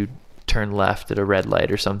I'll let you turn left at a red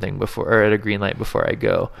light or something or at a green light before I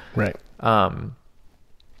go. Right. And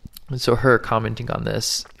so her commenting on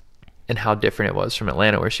this and how different it was from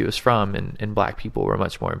Atlanta, where she was from, and black people were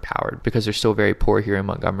much more empowered because they're still very poor here in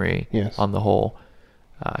Montgomery. Yes. On the whole.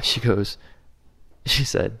 She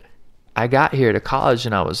said, I got here to college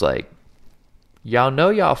and I was like, y'all know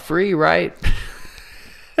y'all free, right?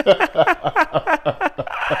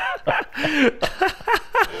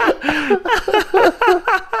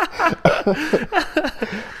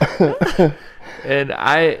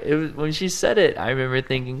 And when she said it, I remember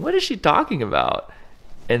thinking, what is she talking about?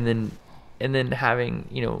 And then having,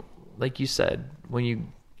 you know, like you said, when you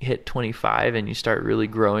hit 25 and you start really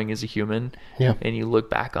growing as a human, and you look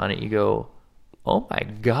back on it, you go, oh my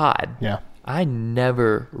God. Yeah. I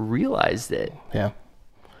never realized it. Yeah.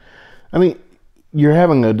 I mean, you're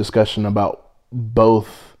having a discussion about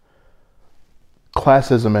both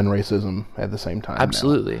classism and racism at the same time.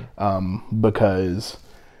 Absolutely. Now. Because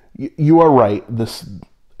you are right. This,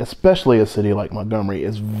 especially a city like Montgomery,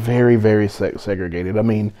 is very, very segregated. I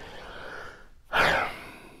mean,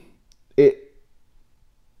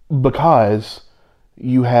 because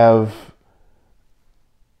you have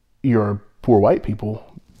your poor white people,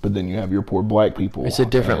 but then you have your poor black people. It's a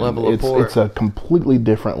different level of poor. It's a completely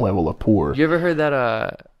different level of poor. You ever heard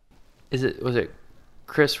that? Was it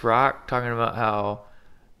Chris Rock talking about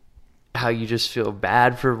how you just feel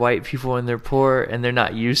bad for white people when they're poor and they're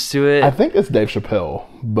not used to it? I think it's Dave Chappelle,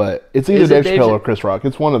 but it's either Dave Chappelle or Chris Rock.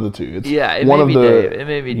 It's one of the two. It may be Dave. It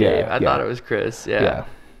may be Dave. I thought it was Chris. Yeah.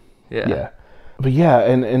 But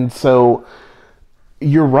and so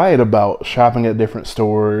you're right about shopping at different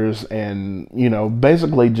stores and, you know,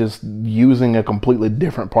 basically just using a completely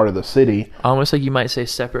different part of the city. Almost like you might say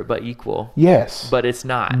separate but equal. Yes. But it's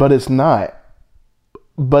not. But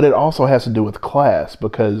it also has to do with class,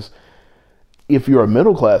 because if you're a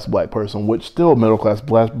middle class black person, which still middle class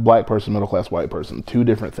black person, middle class white person, two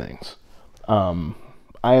different things. I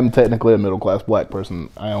am technically a middle class black person.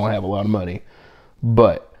 I don't have a lot of money,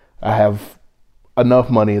 but I have enough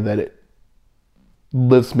money that it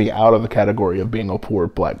lifts me out of the category of being a poor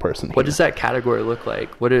black person here. What does that category look like?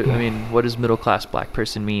 What does middle class black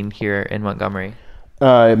person mean here in Montgomery?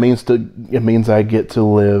 It means I get to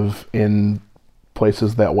live in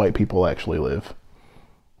places that white people actually live,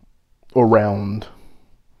 around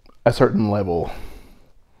a certain level.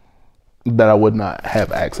 that I would not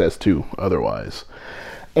have access to otherwise.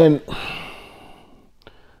 And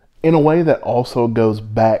in a way that also goes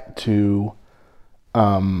back to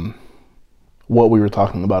what we were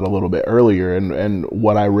talking about a little bit earlier, and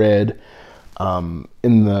what I read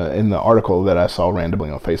in the article that I saw randomly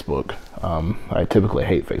on Facebook. I typically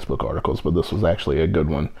hate Facebook articles, but this was actually a good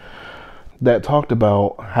one that talked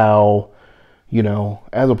about how, you know,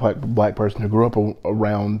 as a black person who grew up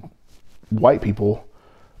around white people,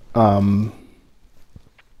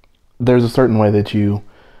 there's a certain way that you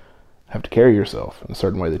have to carry yourself, and a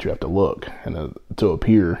certain way that you have to look, and to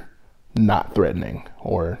appear not threatening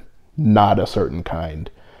or not a certain kind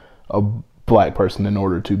of black person in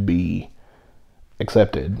order to be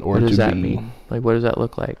accepted or What does to that be. mean? Like, what does that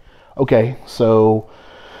look like? Okay, so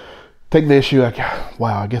take the issue.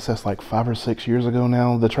 I guess that's like 5 or 6 years ago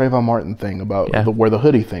now. The Trayvon Martin thing about where the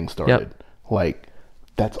hoodie thing started. Yep. Like,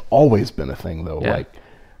 that's always been a thing, though. Yeah.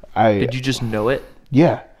 Like, Did you just know it?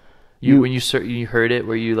 Yeah. When you heard it,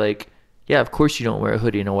 were you like, yeah, of course you don't wear a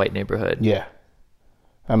hoodie in a white neighborhood? Yeah.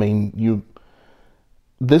 I mean,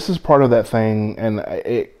 this is part of that thing, and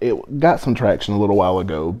it got some traction a little while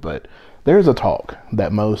ago, but there's a talk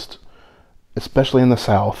that most, especially in the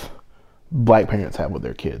South, black parents have with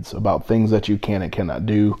their kids about things that you can and cannot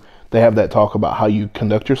do. They have that talk about how you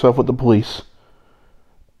conduct yourself with the police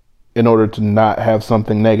in order to not have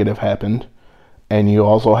something negative happen. And you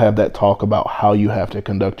also have that talk about how you have to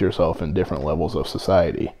conduct yourself in different levels of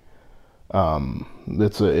society.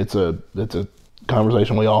 It's a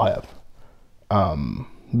conversation we all have.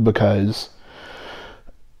 Because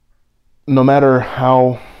no matter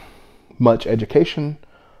how much education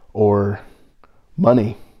or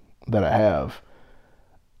money that I have,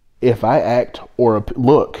 if I act or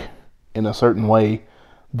look in a certain way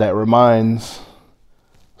that reminds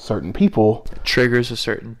certain people, Triggers a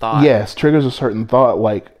certain thought. yes, triggers a certain thought,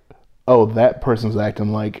 like, oh, that person's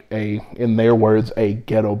acting like in their words, a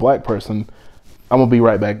ghetto black person, I'm gonna be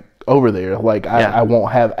right back over there. Like, I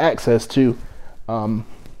won't have access to, and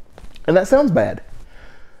that sounds bad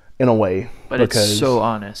in a way, But it's so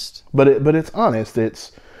honest. But it's honest.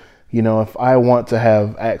 It's, you know, if I want to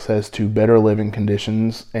have access to better living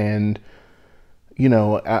conditions, and, you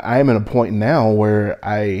know, I am at a point now where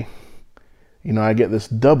I get this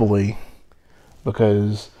doubly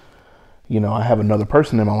because, you know, I have another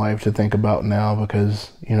person in my life to think about now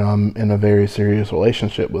because, you know, I'm in a very serious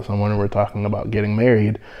relationship with someone and we're talking about getting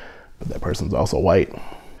married, but that person's also white.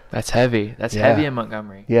 That's heavy. That's heavy in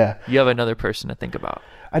Montgomery. Yeah. You have another person to think about.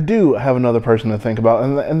 I do have another person to think about,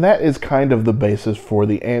 and that is kind of the basis for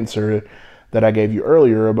the answer that I gave you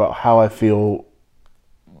earlier about how I feel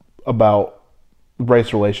about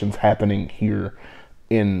race relations happening here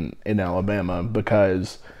in Alabama,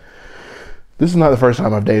 because this is not the first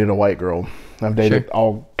time I've dated a white girl. I've dated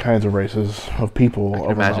all kinds of races of people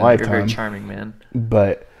over my lifetime. You're a very charming man.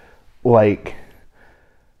 But like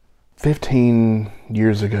 15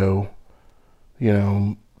 years ago, you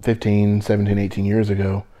know, 15, 17, 18 years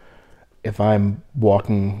ago, if I'm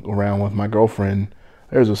walking around with my girlfriend,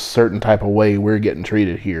 there's a certain type of way we're getting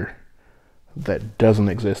treated here that doesn't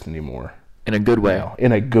exist anymore. In a good way. Now,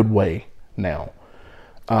 in a good way now.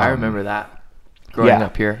 I remember that growing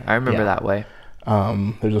up here. I remember that way.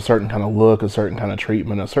 There's a certain kind of look, a certain kind of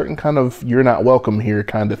treatment, a certain kind of you're not welcome here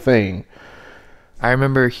kind of thing. I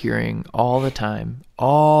remember hearing all the time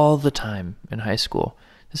in high school.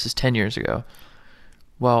 This is 10 years ago.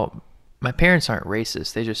 Well, my parents aren't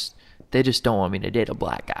racist. They just don't want me to date a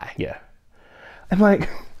black guy. Yeah. And like,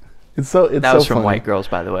 it's that was from funny. White girls,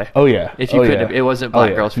 by the way. Oh yeah. If you couldn't, it wasn't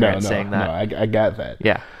black girls' parents saying that. No, I got that.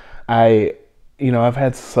 Yeah. I've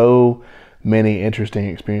had so many interesting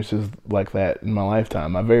experiences like that in my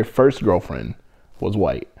lifetime. My very first girlfriend was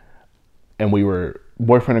white, and we were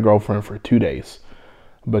boyfriend and girlfriend for 2 days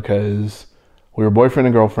because we were boyfriend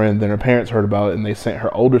and girlfriend. Then her parents heard about it, and they sent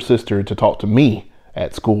her older sister to talk to me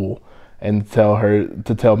at school and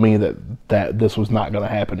tell me that this was not going to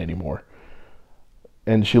happen anymore.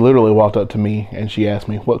 And she literally walked up to me and she asked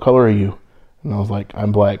me, "What color are you?" And I was like,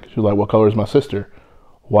 "I'm black." She was like, "What color is my sister?"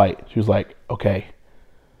 "White." She was like, "Okay."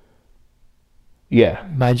 Yeah.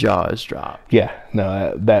 My jaw is dropped. Yeah.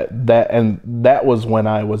 No, that was when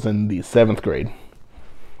I was in the 7th grade.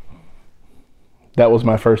 That was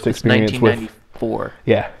my first experience with 1994.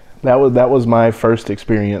 Yeah. That was my first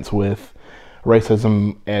experience with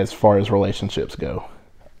racism as far as relationships go.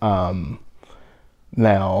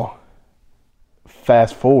 Now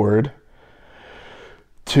fast forward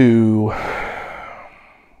to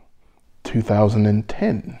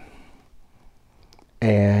 2010,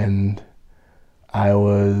 and I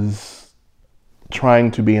was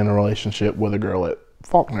trying to be in a relationship with a girl at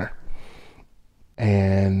Faulkner,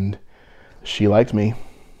 and she liked me.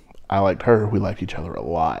 I liked her. We liked each other a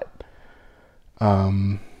lot.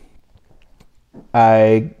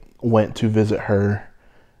 I went to visit her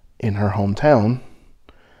in her hometown,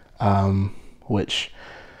 which,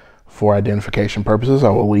 for identification purposes, I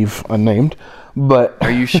will leave unnamed. But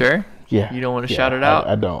Are you sure? yeah, You don't want to shout it out?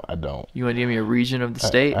 I don't. You want to give me a region of the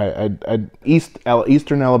state?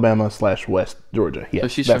 Eastern Alabama / West Georgia. Yes, So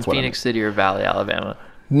she's that's from what I Phoenix City or Valley, Alabama. meant.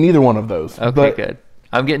 Neither one of those. Okay, but, good.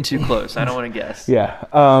 I'm getting too close. I don't want to guess. Yeah.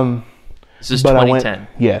 This is but 2010.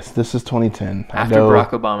 Yes, this is 2010. After Barack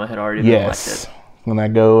Obama had already been Yes, elected. when I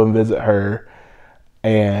go and visit her,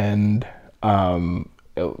 and I don't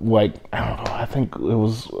know, I think it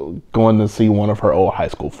was going to see one of her old high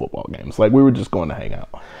school football games. Like, we were just going to hang out.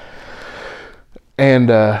 And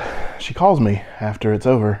she calls me after it's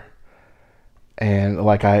over. And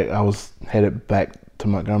like I was headed back to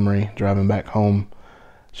Montgomery, driving back home.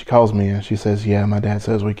 She calls me and she says, "Yeah, my dad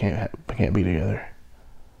says we can't be together."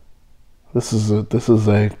 This is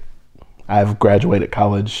a I've graduated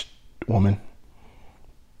college woman,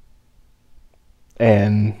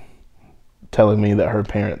 and telling me that her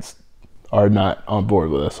parents are not on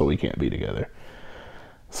board with us, so we can't be together.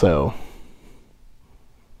 So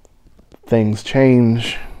things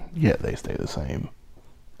change, yet they stay the same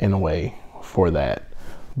in a way for that.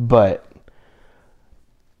 But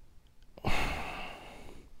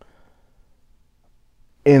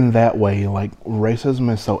in that way, like,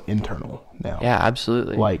 racism is so internal now. Yeah,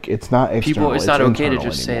 absolutely. Like, it's not external. It's not okay to internal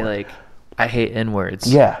just anymore. say, like, I hate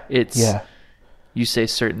N-words. Yeah. It's, yeah. you say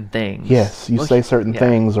certain things. Yes, you say certain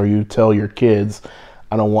things, or you tell your kids,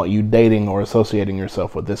 I don't want you dating or associating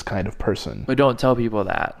yourself with this kind of person. But don't tell people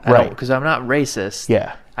that. Right. Because I'm not racist.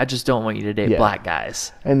 Yeah. I just don't want you to date Yeah. black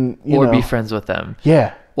guys. And Or be friends with them.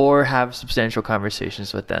 Yeah. Or have substantial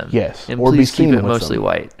conversations with them. Yes. And Or be please keep seen it with mostly them.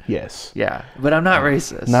 white. Yes. Yeah. But I'm not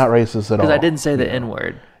racist. Not racist at all. Because I didn't say the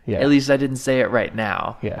N-word. Yeah. At least I didn't say it right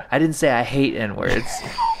now. Yeah. I didn't say I hate N-words.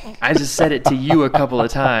 I just said it to you a couple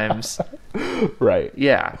of times. Right.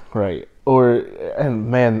 Yeah. Right. And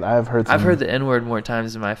man, I've heard the N-word more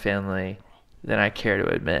times in my family than I care to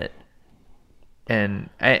admit. And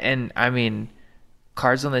I mean,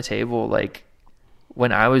 cards on the table, like,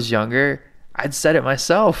 when I was younger, I'd said it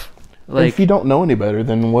myself. Like, if you don't know any better,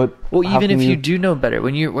 then what? well, how even can if you do know better,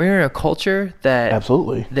 when you're in a culture that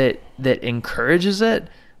Absolutely. that encourages it,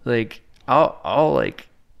 like, I'll like,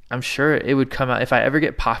 I'm sure it would come out if I ever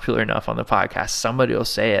get popular enough on the podcast. Somebody will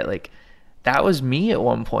say it. Like, that was me at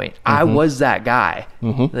one point. I was that guy.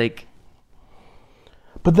 Like,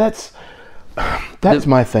 but that's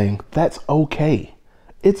my thing. That's okay.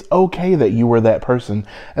 It's okay that you were that person.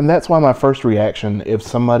 And that's why my first reaction, if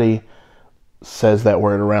somebody says that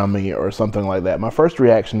word around me or something like that, my first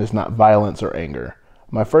reaction is not violence or anger.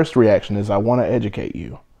 My first reaction is, I want to educate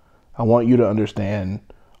you. I want you to understand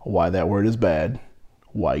why that word is bad,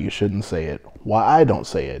 why you shouldn't say it, why I don't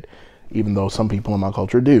say it, even though some people in my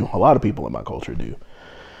culture do. A lot of people in my culture do.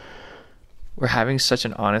 we're having such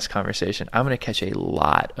an honest conversation. I'm going to catch a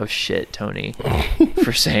lot of shit, Tony,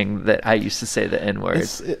 for saying that I used to say the N-word.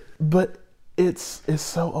 But it's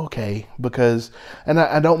so okay, because, and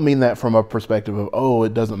I don't mean that from a perspective of, oh,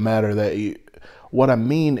 it doesn't matter that you, what I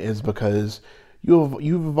mean is because you've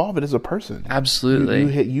evolved as a person.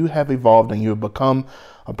 Absolutely. You have evolved, and you have become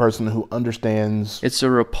a person who understands. It's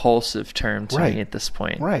a repulsive term to Right. me at this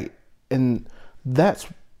point. Right. And that's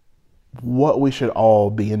what we should all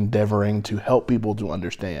be endeavoring to help people to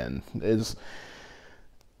understand is,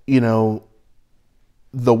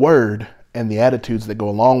 the word and the attitudes that go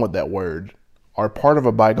along with that word are part of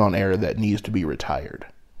a bygone era that needs to be retired.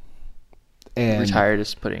 And Retired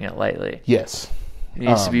is putting it lightly. yes. It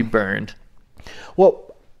needs to be burned.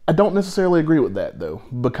 Well, I don't necessarily agree with that, though,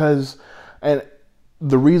 because, and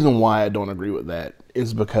the reason why I don't agree with that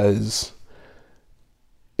is because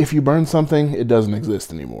if you burn something, it doesn't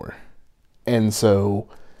exist anymore. And so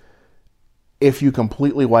if you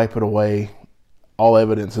completely wipe it away, all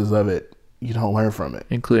evidences of it, you don't learn from it.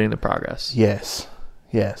 Including the progress. Yes.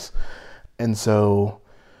 And so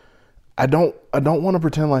I don't want to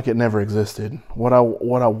pretend like it never existed. What I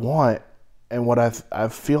want, and what I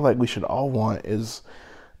feel like we should all want, is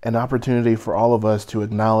an opportunity for all of us to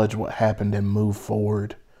acknowledge what happened and move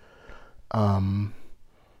forward. And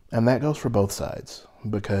that goes for both sides,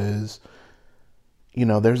 because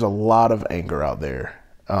there's a lot of anger out there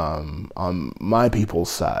on my people's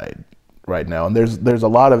side right now, and there's a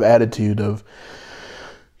lot of attitude of,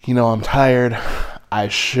 I'm tired. I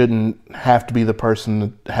shouldn't have to be the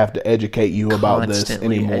person to have to educate you about this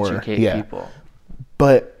Constantly anymore. educate people.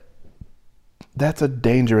 But that's a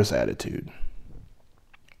dangerous attitude.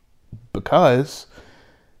 because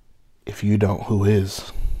if you don't, who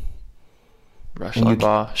is? Rush And you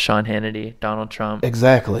Limbaugh, Sean Hannity, Donald Trump.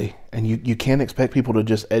 Exactly. And you can't expect people to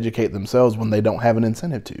just educate themselves when they don't have an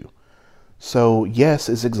incentive to. So, yes,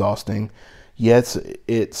 it's exhausting. Yes,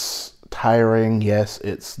 it's tiring. Yes,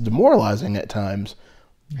 it's demoralizing at times.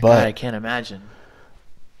 But God, I can't imagine.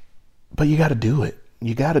 But you got to do it.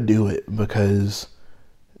 You got to do it because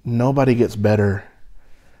nobody gets better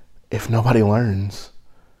if nobody learns.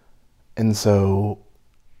 And so,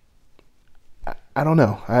 I don't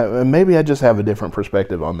know. Maybe I just have a different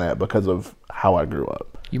perspective on that because of how I grew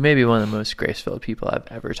up. You may be one of the most grace-filled people I've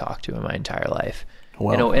ever talked to in my entire life.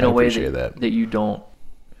 Well, in a way that you don't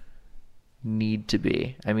need to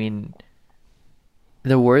be. I mean,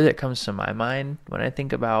 the word that comes to my mind when I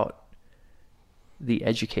think about the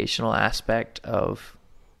educational aspect of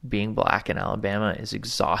being black in Alabama is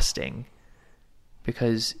exhausting,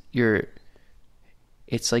 because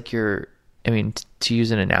it's like you're, I mean, to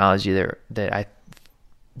use an analogy there that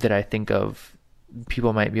I think of,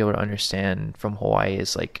 people might be able to understand from Hawaii,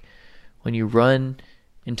 is like when you run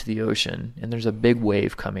into the ocean and there's a big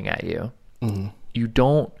wave coming at you. Mm-hmm. You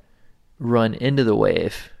don't run into the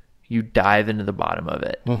wave, you dive into the bottom of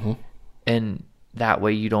it. Mm-hmm. And that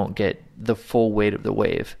way you don't get the full weight of the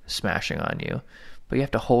wave smashing on you. But you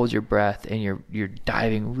have to hold your breath, and you're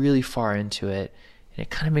diving really far into it, and it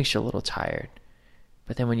kind of makes you a little tired.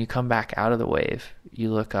 But then when you come back out of the wave,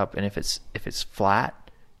 you look up, and if it's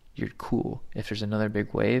flat, you're cool. If there's another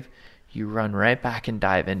big wave, you run right back and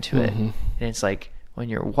dive into it. And it's like when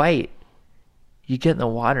you're white, you get in the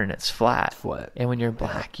water and it's flat. And when you're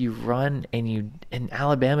black, you run, and in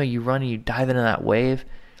Alabama, you run and you dive into that wave,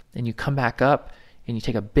 and you come back up and you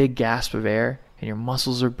take a big gasp of air, and your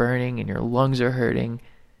muscles are burning and your lungs are hurting,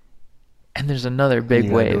 and there's another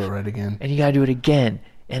big wave. Do it right again. And you got to do it again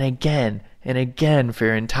and again and again for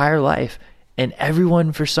your entire life. And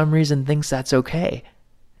everyone, for some reason, thinks that's okay.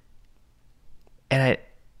 And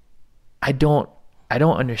I don't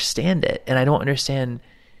understand it. And I don't understand,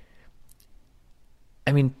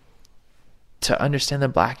 I mean, to understand the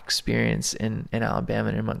black experience in Alabama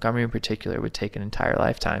and in Montgomery in particular would take an entire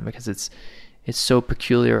lifetime, because it's so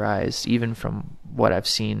peculiarized, even from what I've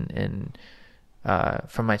seen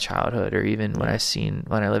from my childhood, or even when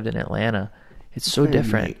I lived in Atlanta. It's so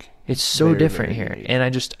different. Unique. It's so Very, different very here. unique. And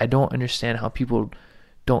I don't understand how people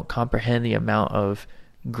don't comprehend the amount of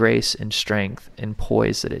grace and strength and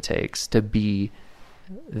poise that it takes to be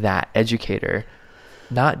that educator.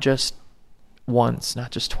 Not just once,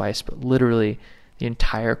 not just twice, but literally the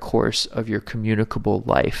entire course of your communicable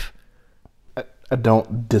life. I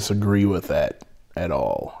don't disagree with that at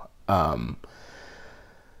all. And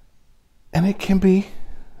it can be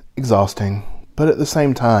exhausting, but at the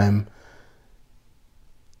same time,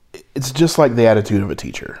 it's just like the attitude of a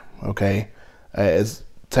teacher, okay?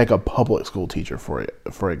 Take a public school teacher,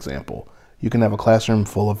 for example. You can have a classroom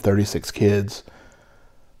full of 36 kids,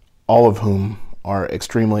 all of whom are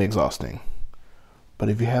extremely exhausting. But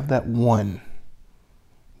if you have that one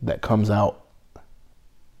that comes out,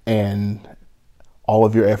 and all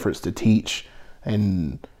of your efforts to teach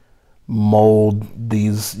and mold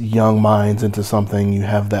these young minds into something, you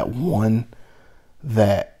have that one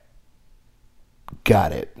that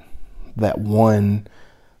got it. That one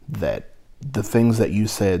that the things that you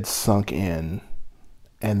said sunk in,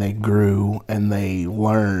 and they grew, and they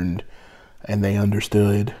learned, and they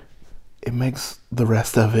understood. It makes the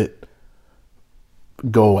rest of it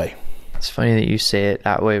go away. It's funny that you say it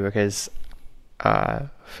that way, because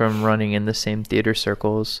from running in the same theater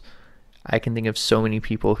circles, I can think of so many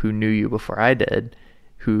people who knew you before I did,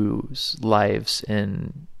 whose lives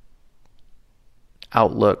and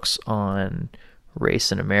outlooks on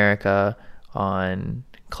race in America, on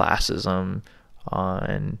classism,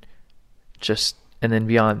 on just, and then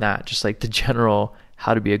beyond that, just like the general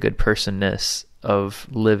how to be a good personness of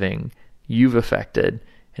living, you've affected,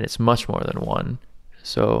 and it's much more than one.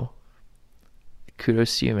 So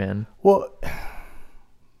kudos to you, man. Well,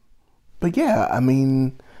 but yeah, I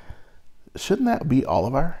mean, shouldn't that be all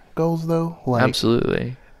of our goals, though? Like,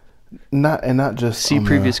 Absolutely. Not just See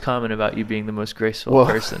previous comment about you being the most graceful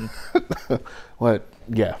person. What?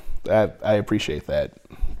 Yeah, I appreciate that,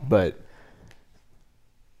 but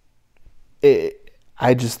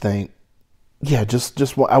I just think, yeah,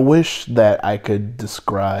 just I wish that I could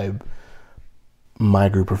describe my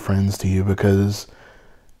group of friends to you, because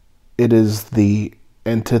it is the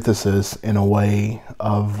antithesis in a way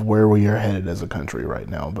of where we are headed as a country right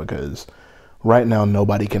now, because right now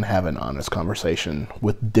nobody can have an honest conversation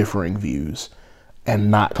with differing views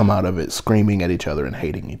and not come out of it screaming at each other and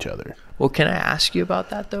hating each other. Well, can I ask you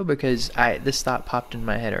about that though? Because this thought popped in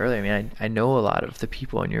my head earlier. I mean, I know a lot of the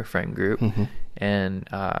people in your friend group, and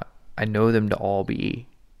I know them to all be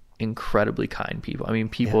incredibly kind people. I mean,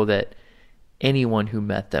 people that anyone who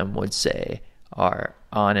met them would say are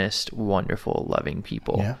honest, wonderful, loving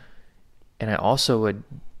people. Yeah. And I also would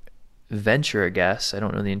venture a guess, I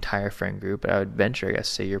don't know the entire friend group, but I would venture a guess,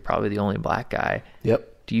 say you're probably the only black guy.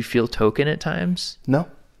 Yep. Do you feel token at times? No.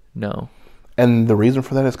 No. And the reason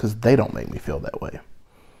for that is because they don't make me feel that way.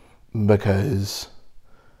 Because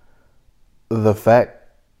the fact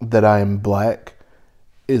that I am black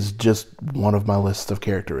is just one of my list of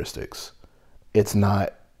characteristics. It's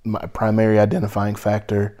not my primary identifying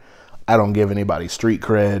factor. I don't give anybody street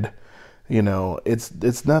cred. You know, it's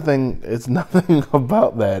nothing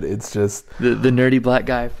about that. It's just the nerdy black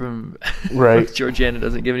guy from right. Georgiana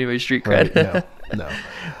doesn't give anybody street cred. Right, no.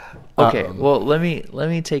 Okay, well let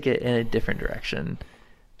me take it in a different direction.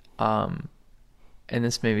 And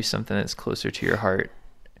this may be something that's closer to your heart.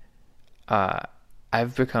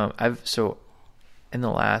 In the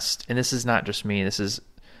last, and this is not just me, this is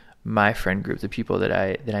my friend group, the people that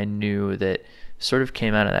I knew that sort of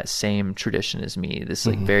came out of that same tradition as me, this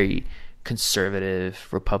like very conservative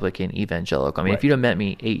Republican evangelical. I mean, if you'd have met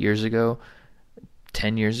me 8 years ago,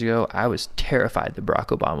 10 years ago, I was terrified that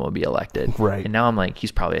Barack Obama would be elected. Right. And now I'm like,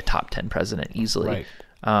 he's probably a top 10 president easily.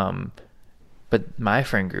 Right. But my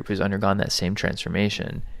friend group who's undergone that same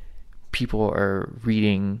transformation, people are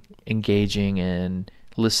reading, engaging, and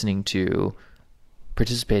listening to,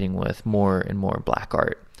 participating with more and more black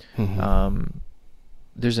art.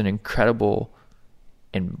 There's an incredible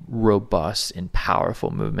and robust and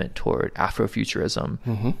powerful movement toward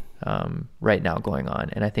Afrofuturism right now going on.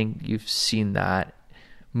 And I think you've seen that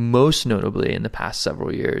most notably in the past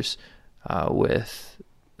several years with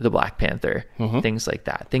the Black Panther, things like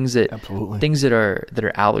that, things that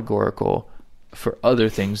are allegorical for other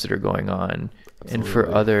things that are going on and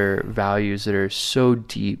for other values that are so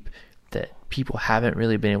deep that people haven't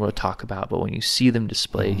really been able to talk about, but when you see them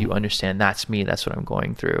displayed, you understand that's me, that's what I'm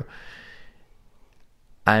going through.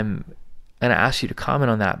 I'm going to ask you to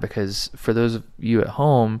comment on that because for those of you at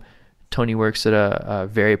home, Tony works at a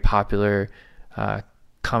very popular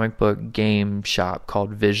comic book game shop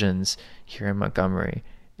called Visions here in Montgomery.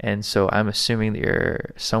 And so I'm assuming that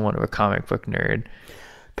you're somewhat of a comic book nerd.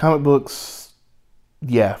 Comic books,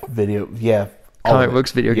 video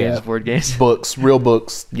games, board games. Books, real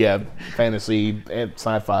books, fantasy, and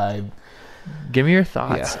sci-fi. Give me your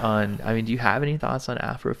thoughts on, I mean, do you have any thoughts on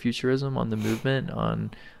Afrofuturism, on the movement, on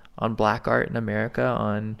black art in America,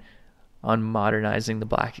 on modernizing the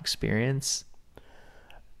black experience?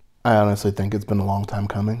 I honestly think it's been a long time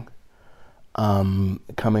coming. Coming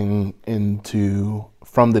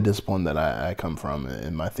from the discipline that I come from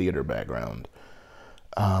in my theater background.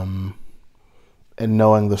 And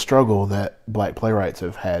knowing the struggle that black playwrights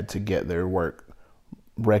have had to get their work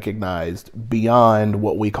recognized beyond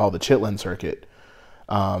what we call the Chitlin circuit,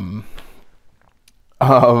 in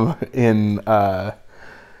our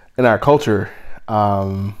culture,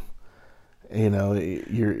 you're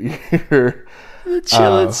the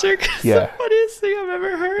Chitlin circuit is the funniest thing I've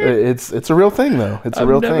ever heard. It's a real thing though. It's a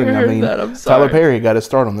real thing. I mean, I'm sorry. Tyler Perry got his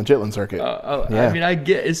start on the Chitlin circuit. I mean, I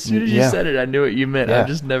get as soon as you said it, I knew what you meant. Yeah. I've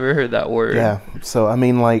just never heard that word. Yeah. So I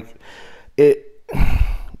mean,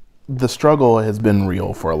 the struggle has been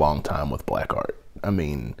real for a long time with black art. I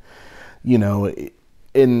mean,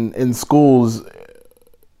 in schools,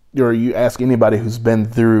 or you ask anybody who's been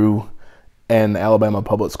through an Alabama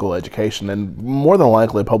public school education, and more than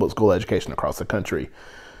likely a public school education across the country,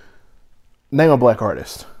 name a black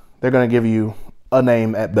artist. They're going to give you a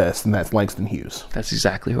name at best, and that's Langston Hughes. That's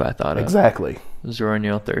exactly who I thought of. Exactly. Zora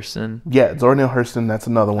Neale Thurston. Yeah, Zora Neale Hurston. That's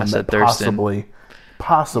another one that possibly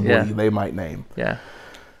they might name. Yeah.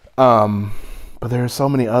 But there are so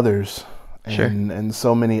many others, and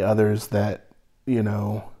so many others that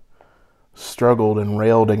struggled and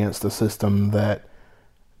railed against the system that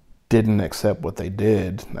didn't accept what they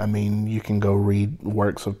did. I mean, you can go read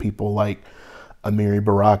works of people like Amiri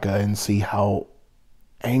Baraka and see how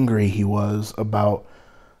angry he was about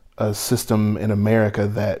a system in America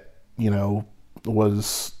that,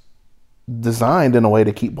 was designed in a way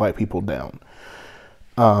to keep black people down.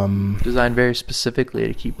 Designed very specifically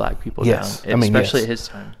to keep black people down, especially at his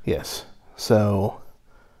time. Yes. So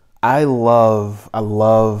I love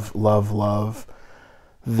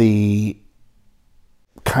the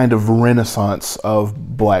kind of renaissance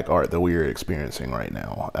of black art that we are experiencing right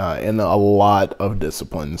now in a lot of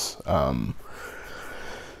disciplines. And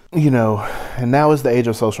now is the age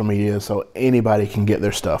of social media, so anybody can get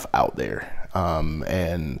their stuff out there.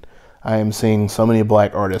 And I am seeing so many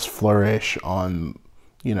black artists flourish on,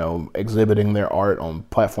 exhibiting their art on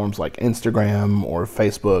platforms like Instagram or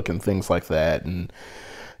Facebook and things like that. And,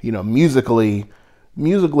 musically,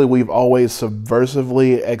 we've always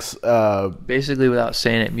subversively Basically, without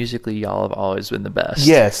saying it, musically, y'all have always been the best.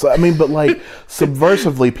 Yes, I mean, but like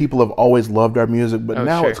subversively, people have always loved our music, but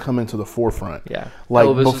now sure. it's coming to the forefront. Yeah, like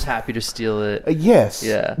Elvis was happy to steal it. Yes,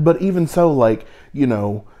 yeah. But even so, like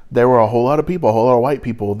there were a whole lot of white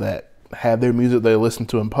people that had their music they listened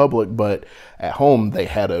to in public, but at home they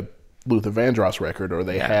had a Luther Vandross record, or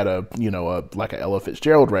they had a like a Ella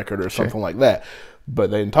Fitzgerald record or something like that. But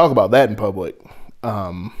they didn't talk about that in public.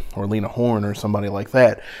 Or Lena Horne or somebody like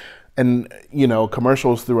that. And,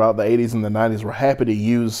 commercials throughout the 80s and the 90s were happy to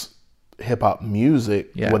use hip-hop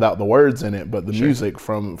music without the words in it, but the music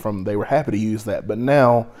from they were happy to use that. But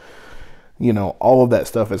now, all of that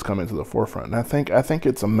stuff is coming to the forefront. And I think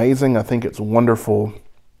it's amazing. I think it's wonderful.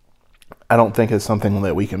 I don't think it's something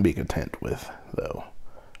that we can be content with, though,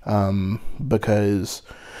 because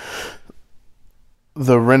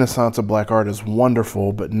the renaissance of black art is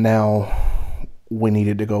wonderful, but now we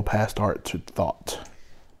needed to go past art to thought.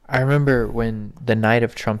 I remember when the night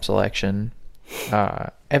of Trump's election, he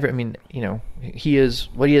is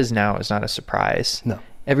what he is now is not a surprise. No.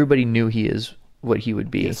 Everybody knew he is what he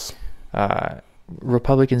would be. Yes.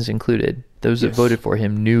 Republicans included, those that voted for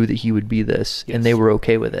him knew that he would be this, and they were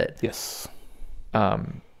okay with it. Yes.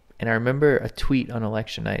 And I remember a tweet on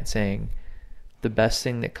election night saying, the best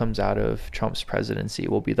thing that comes out of Trump's presidency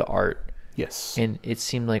will be the art. Yes. And it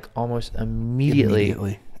seemed like almost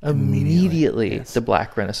immediately yes. the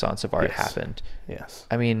Black Renaissance of art happened. Yes.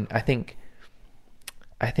 I mean, I think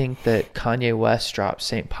that Kanye West dropped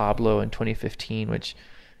St. Pablo in 2015, which,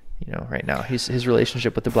 right now his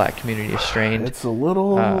relationship with the black community is strained. It's a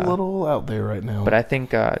little out there right now. But I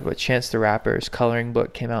think what Chance the Rapper's Coloring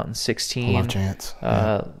Book came out in 2016. Love Chance.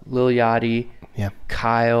 Lil Yachty,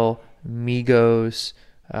 Kyle, Migos,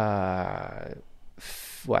 I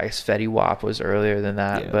guess Fetty Wap was earlier than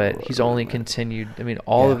that, but he's only continued. I mean,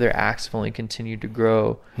 all of their acts have only continued to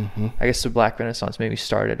grow. Mm-hmm. I guess the Black Renaissance maybe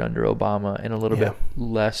started under Obama in a little bit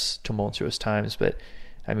less tumultuous times, but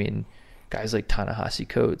I mean, guys like Ta-Nehisi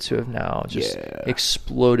Coates who have now just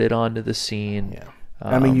exploded onto the scene. Yeah.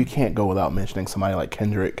 I mean, you can't go without mentioning somebody like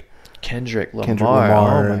Kendrick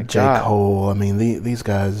Lamar, oh my J. God. Cole. I mean, these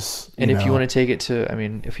guys. And if you want to take it to, I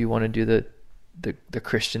mean, if you want to do the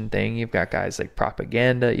Christian thing, you've got guys like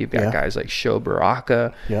Propaganda, you've got guys like Sho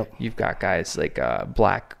Baraka, you've got guys like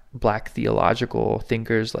black theological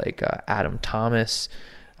thinkers like Adam Thomason.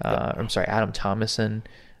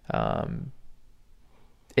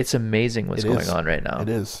 It's amazing what's going on right now. It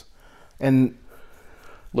is. And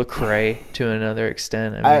Lecrae to another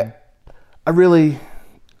extent. I really,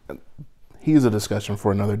 he's a discussion for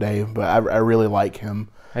another day, but I really like him.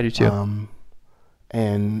 I do too.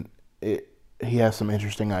 And he has some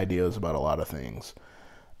interesting ideas about a lot of things.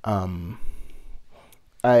 I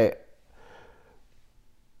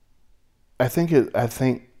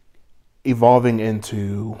think evolving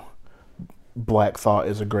into black thought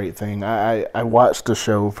is a great thing. I watched the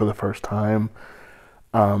show for the first time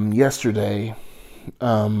yesterday,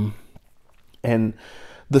 and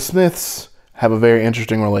the Smiths have a very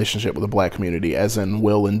interesting relationship with the black community, as in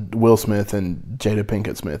Will Smith and Jada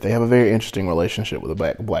Pinkett Smith. They have a very interesting relationship with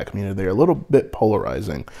the black community. They're a little bit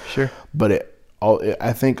polarizing, sure, but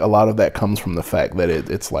I think a lot of that comes from the fact that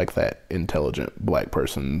it's like that intelligent black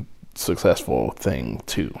person successful thing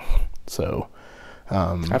too. So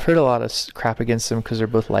I've heard a lot of crap against them because they're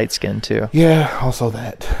both light skinned too. Yeah, also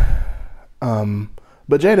that.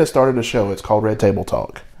 But Jada started a show. It's called Red Table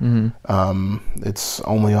Talk. Mm-hmm. It's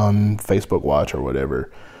only on Facebook Watch or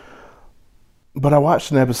whatever. But I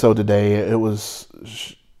watched an episode today. It was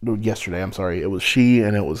yesterday. I'm sorry. It was she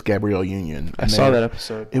and it was Gabrielle Union. I saw that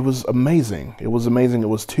episode. It was amazing. It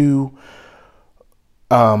was two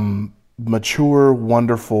mature,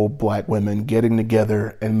 wonderful black women getting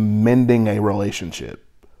together and mending a relationship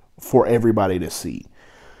for everybody to see.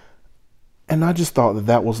 And I just thought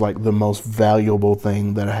that was like the most valuable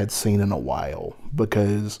thing that I had seen in a while,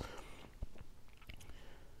 because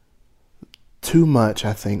too much,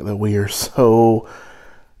 I think, that we are so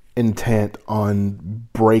intent on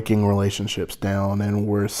breaking relationships down, and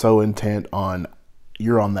we're so intent on,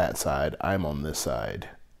 you're on that side, I'm on this side.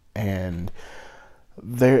 And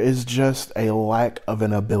there is just a lack of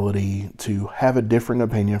an ability to have a differing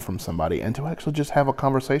opinion from somebody and to actually just have a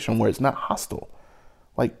conversation where it's not hostile.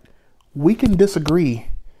 Like, we can disagree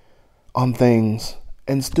on things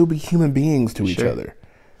and still be human beings to each other.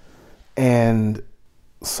 And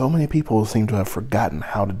so many people seem to have forgotten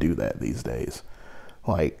how to do that these days.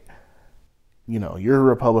 Like, you know, you're a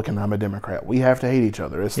Republican, I'm a Democrat. We have to hate each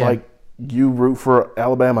other. It's like you root for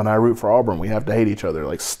Alabama and I root for Auburn. We have to hate each other.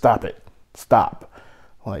 Like, stop it. Stop.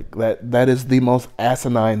 Like, that is the most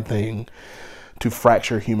asinine thing to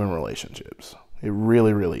fracture human relationships. It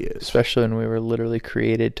really, really is. Especially when we were literally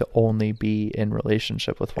created to only be in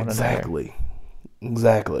relationship with one another.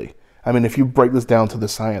 Exactly. I mean, if you break this down to the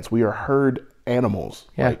science, we are herd animals.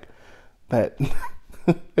 Yeah. Like, that...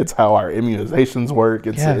 It's how our immunizations work.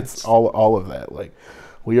 It's all of that. Like,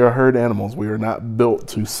 we are herd animals. We are not built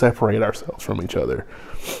to separate ourselves from each other.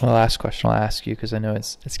 Well, last question I'll ask you, because I know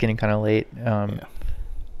it's getting kind of late.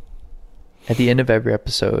 At the end of every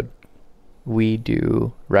episode, we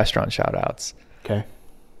do restaurant shout outs. Okay.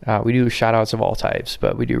 We do shout outs of all types,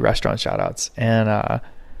 but we do restaurant shout outs. And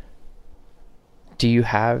do you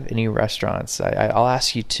have any restaurants? I'll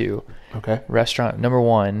ask you two. Okay. Restaurant number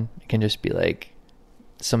one can just be like,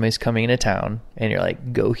 somebody's coming into town and you're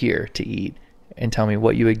like, go here to eat, and tell me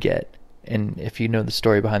what you would get. And if you know the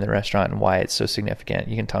story behind the restaurant and why it's so significant,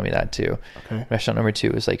 you can tell me that too. Okay. Restaurant number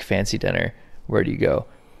two is like fancy dinner. Where do you go?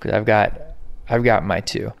 Because I've got my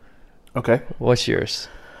two. Okay. What's yours?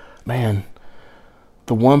 Man,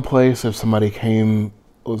 the one place, if somebody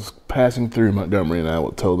was passing through Montgomery and I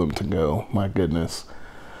would tell them to go, my goodness.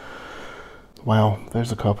 Wow,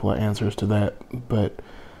 there's a couple of answers to that, but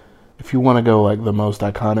if you want to go like the most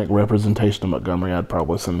iconic representation of Montgomery, I'd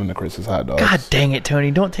probably send them to Chris's Hot Dogs. God dang it, Tony!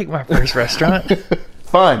 Don't take my first restaurant.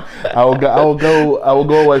 Fine, I will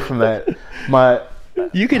go away from that.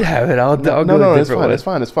 You could have it. I'll go. No, a it's different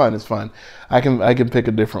fine. It's fine. I can pick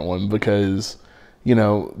a different one because, you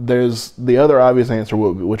know, there's the other obvious answer,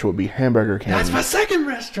 which would be Hamburger King. That's my second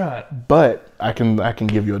restaurant. But I can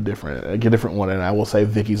give you a different one, and I will say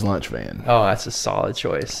Vicky's Lunch Van. Oh, that's a solid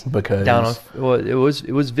choice. Because it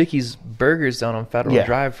was Vicky's Burgers down on Federal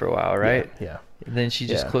Drive for a while, right? Yeah. And then she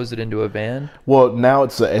just closed it into a van. Well, now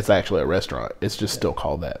it's actually a restaurant. It's just still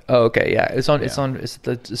called that. Oh, okay, yeah. It's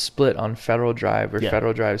the split on Federal Drive, where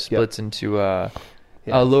Federal Drive splits into Lower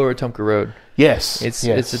Wetumpka Road. Yes. It's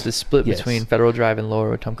at the split between Federal Drive and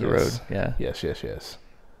Lower Wetumpka Road. Yeah. Yes.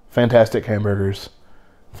 Fantastic hamburgers.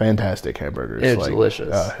 It's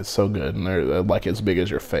delicious. It's so good, and they're like as big as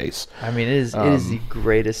your face. I mean, it is the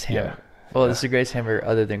greatest hamburger. Well, it's the greatest hamburger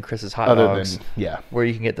other than Chris's Hot Dogs. Where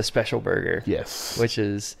you can get the special burger. Yes. Which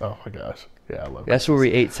is... Oh, my gosh. Yeah, I love it. That's where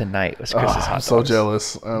we ate tonight, was Chris's Hot Dogs. I'm so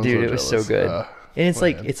jealous. Dude, it was so good. And it's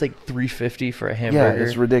like $3.50 for a hamburger. Yeah,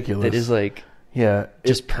 it's ridiculous. That is like... Yeah.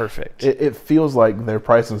 Just perfect. It feels like their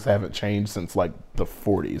prices haven't changed since like the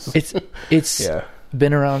 40s. It's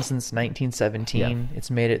been around since 1917. Yeah. It's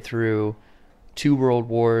made it through 2 world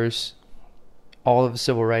wars, all of the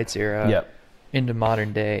civil rights era, into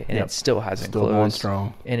modern day, and it still hasn't closed. Still going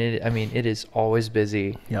strong. And it is always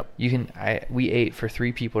busy. Yep. We ate for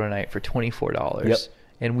 3 people tonight for $24. Yep.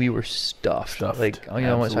 And we were stuffed. Like, Absolutely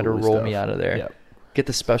almost had to roll me out of there. Yep. Get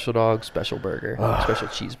the special dog, special burger, special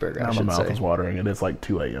cheeseburger. Now my mouth is watering, and it's like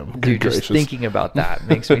 2 a.m. Dude, just thinking about that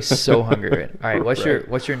makes me so hungry. All right, what's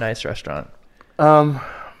your nice restaurant?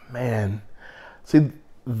 Man, see,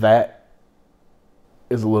 that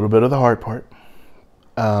is a little bit of the hard part.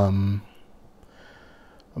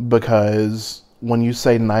 Because when you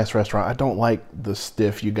say nice restaurant, I don't like the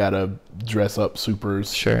stiff, you gotta dress up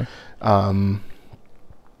supers. Sure.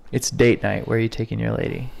 It's date night. Where are you taking your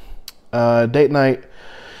lady? Date night,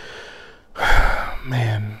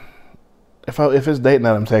 man. If it's date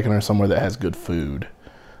night, I'm taking her somewhere that has good food.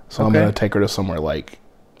 So I'm gonna take her to somewhere like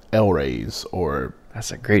El Rey's or.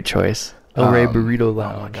 That's a great choice. El Rey Burrito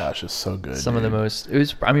Lounge. Oh my gosh, it's so good. Some of the most. It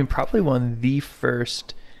was. I mean, probably one of the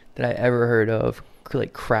first that I ever heard of,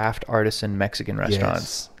 like craft artisan Mexican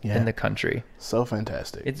restaurants in the country. So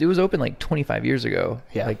fantastic. It was open like 25 years ago.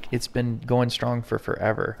 Yeah. Like it's been going strong for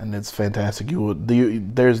forever. And it's fantastic.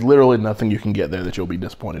 There's literally nothing you can get there that you'll be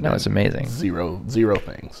disappointed in. No, it's amazing. Zero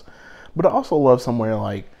things. But I also love somewhere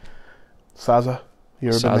like Saza. You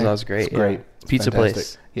ever been there? Saza's great. It's great. It's Pizza fantastic.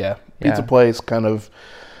 place. Yeah. Pizza place, kind of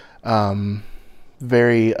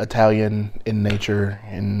very Italian in nature,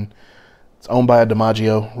 and it's owned by a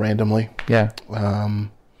DiMaggio randomly. Yeah.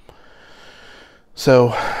 So,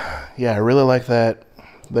 yeah, I really like that.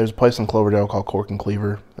 There's a place in Cloverdale called Cork and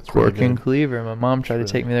Cleaver. That's Cork really good. and Cleaver. My mom tried to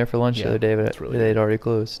take me there for lunch the other day, but they'd already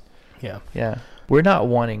closed. Yeah. Yeah. We're not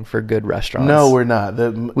wanting for good restaurants. No, we're not.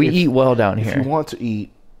 We eat well down here. If you want to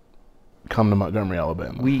eat, come to Montgomery,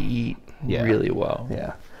 Alabama. We eat really well.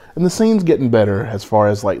 Yeah. And the scene's getting better as far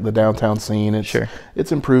as like the downtown scene.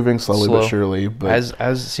 It's improving slowly but surely. But as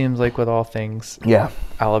it seems like with all things. Yeah.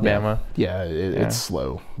 Alabama. Yeah, it's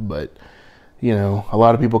slow, but you know, a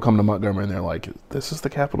lot of people come to Montgomery and they're like, this is the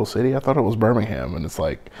capital city? I thought it was Birmingham. And it's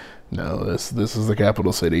like, no, this is the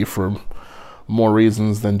capital city for more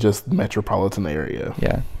reasons than just metropolitan area.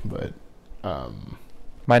 Yeah. But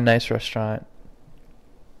my nice restaurant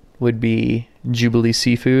would be Jubilee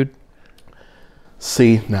Seafood.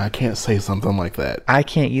 see, now I can't say something like that. I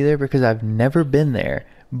can't either because I've never been there,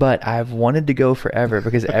 but I've wanted to go forever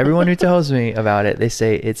because everyone who tells me about it, they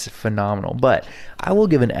say it's phenomenal. But I will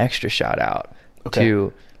give an extra shout out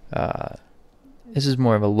to, this is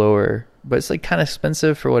more of a lower, but it's like kind of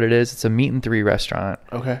expensive for what it is. It's a meat and three restaurant.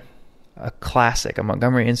 Okay. A classic, a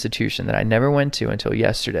Montgomery institution that I never went to until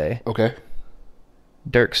yesterday. Okay.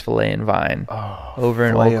 Dirk's Filet and Vine over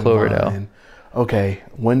in Filet Old and Cloverdale. Vine. Okay.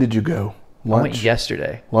 When did you go? Lunch? I went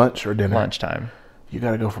yesterday. Lunch or dinner? Lunchtime. You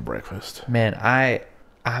got to go for breakfast. Man, I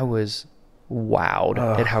was wowed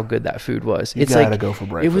at how good that food was. You gotta go for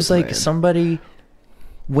breakfast, It was like man. somebody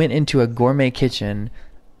went into a gourmet kitchen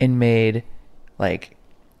and made like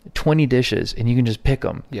 20 dishes, and you can just pick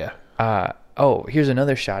them. Yeah. Here's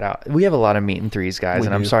another shout out. We have a lot of meat and threes, guys, We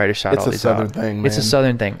and I'm do. sorry to shout It's all a these southern out. thing, It's a man.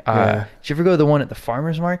 southern thing. Yeah. Did you ever go to the one at the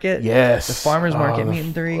farmer's market? Yes. The farmer's market the meat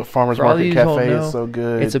and three. Farmer's For all Market you who don't Cafe know, is so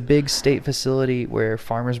good. It's a big state facility where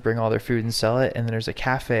farmers bring all their food and sell it, and then there's a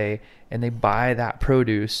cafe, and they buy that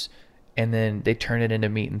produce, and then they turn it into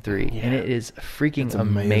meat and three, and it is freaking It's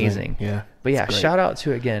amazing. Yeah. But yeah, It's great. shout out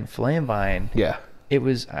to again Filet and Vine. Yeah. It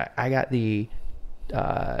was I got the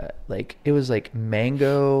it was like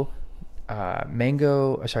mango.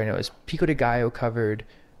 It was pico de gallo covered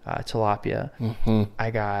tilapia. Mm-hmm. I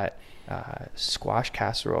got squash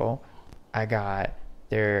casserole. I got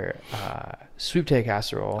their sweet potato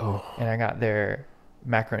casserole, and I got their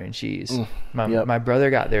macaroni and cheese. My brother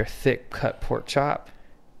got their thick cut pork chop.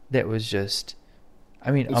 That was just,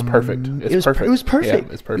 I mean, It's perfect. It was perfect.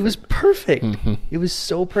 Yeah, it's perfect. It was perfect. Mm-hmm. It was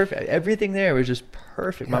so perfect. Everything there was just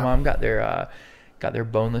perfect. My mom got their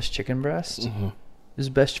boneless chicken breast. Mm-hmm. This is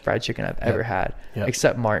the best fried chicken I've ever had, Yep.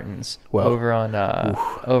 except Martin's Well, over on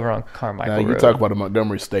Carmichael Now you Road. talk about a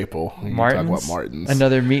Montgomery staple. You Martin's, talk about Martin's.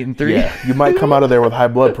 another meat and three. Yeah, you might come out of there with high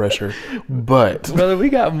blood pressure, but Brother, we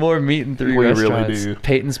got more meat and three We really restaurants. do.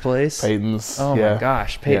 Peyton's Place. Peyton's. Oh yeah. my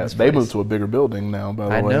gosh, Peyton's They Place. moved to a bigger building now. By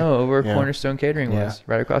the I way, know, over Yeah. Cornerstone Catering Yeah. was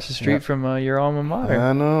right across the street Yep. from your alma mater.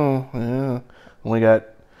 I know. Yeah, we got.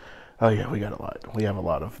 Oh yeah, we got a lot. We have a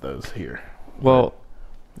lot of those here. Well,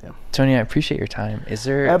 Yeah. Tony, I appreciate your time. Is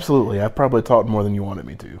there? Absolutely, I've probably talked more than you wanted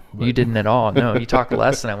me to. But You didn't at all. No, you talked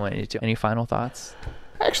less than I wanted you to. Any final thoughts?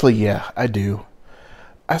 Actually, yeah, I do.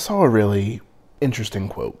 I saw a really interesting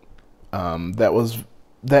quote that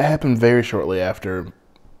happened very shortly after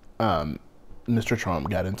Mr. Trump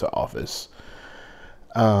got into office.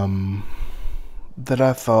 That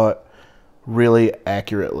I thought really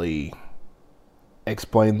accurately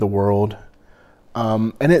explained the world.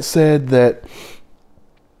 And it said that,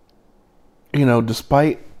 you know,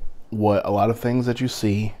 despite what a lot of things that you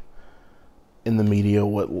see in the media,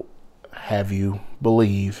 what have you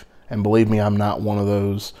believe, and believe me, I'm not one of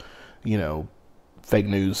those, you know, fake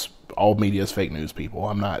news, all media is fake news people.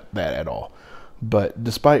 I'm not that at all. But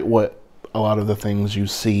despite what a lot of the things you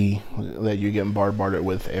see that you're getting bombarded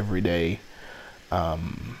with every day,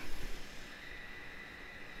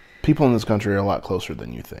 people in this country are a lot closer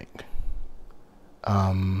than you think.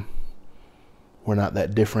 We're not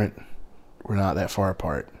that different. We're not that far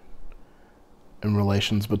apart. And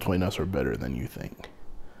relations between us are better than you think.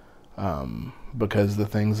 Because the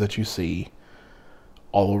things that you see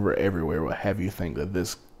all over everywhere will have you think that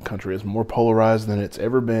this country is more polarized than it's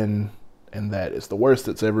ever been, and that it's the worst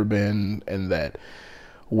it's ever been, and that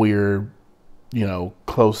we're, you know,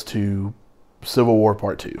 close to Civil War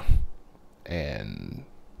Part 2. And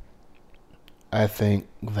I think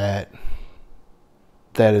that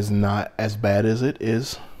is not as bad as it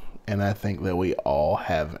is. And I think that we all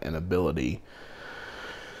have an ability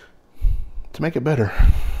to make it better.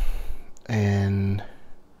 And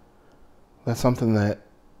that's something that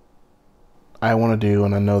I want to do,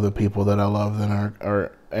 and I know the people that I love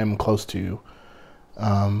and am close to,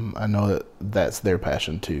 I know that that's their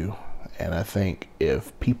passion too. And I think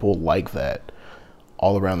if people like that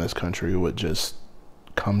all around this country would just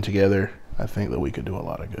come together, I think that we could do a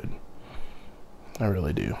lot of good. I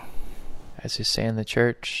really do. As you say in the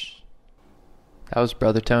church, that was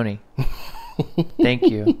Brother Tony. Thank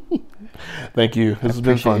you. Thank you. This has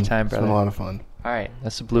been appreciate fun. your time, It's been brother. a lot of fun. All right,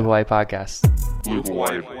 that's the Blue Hawaii Podcast. Blue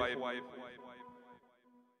Hawaii.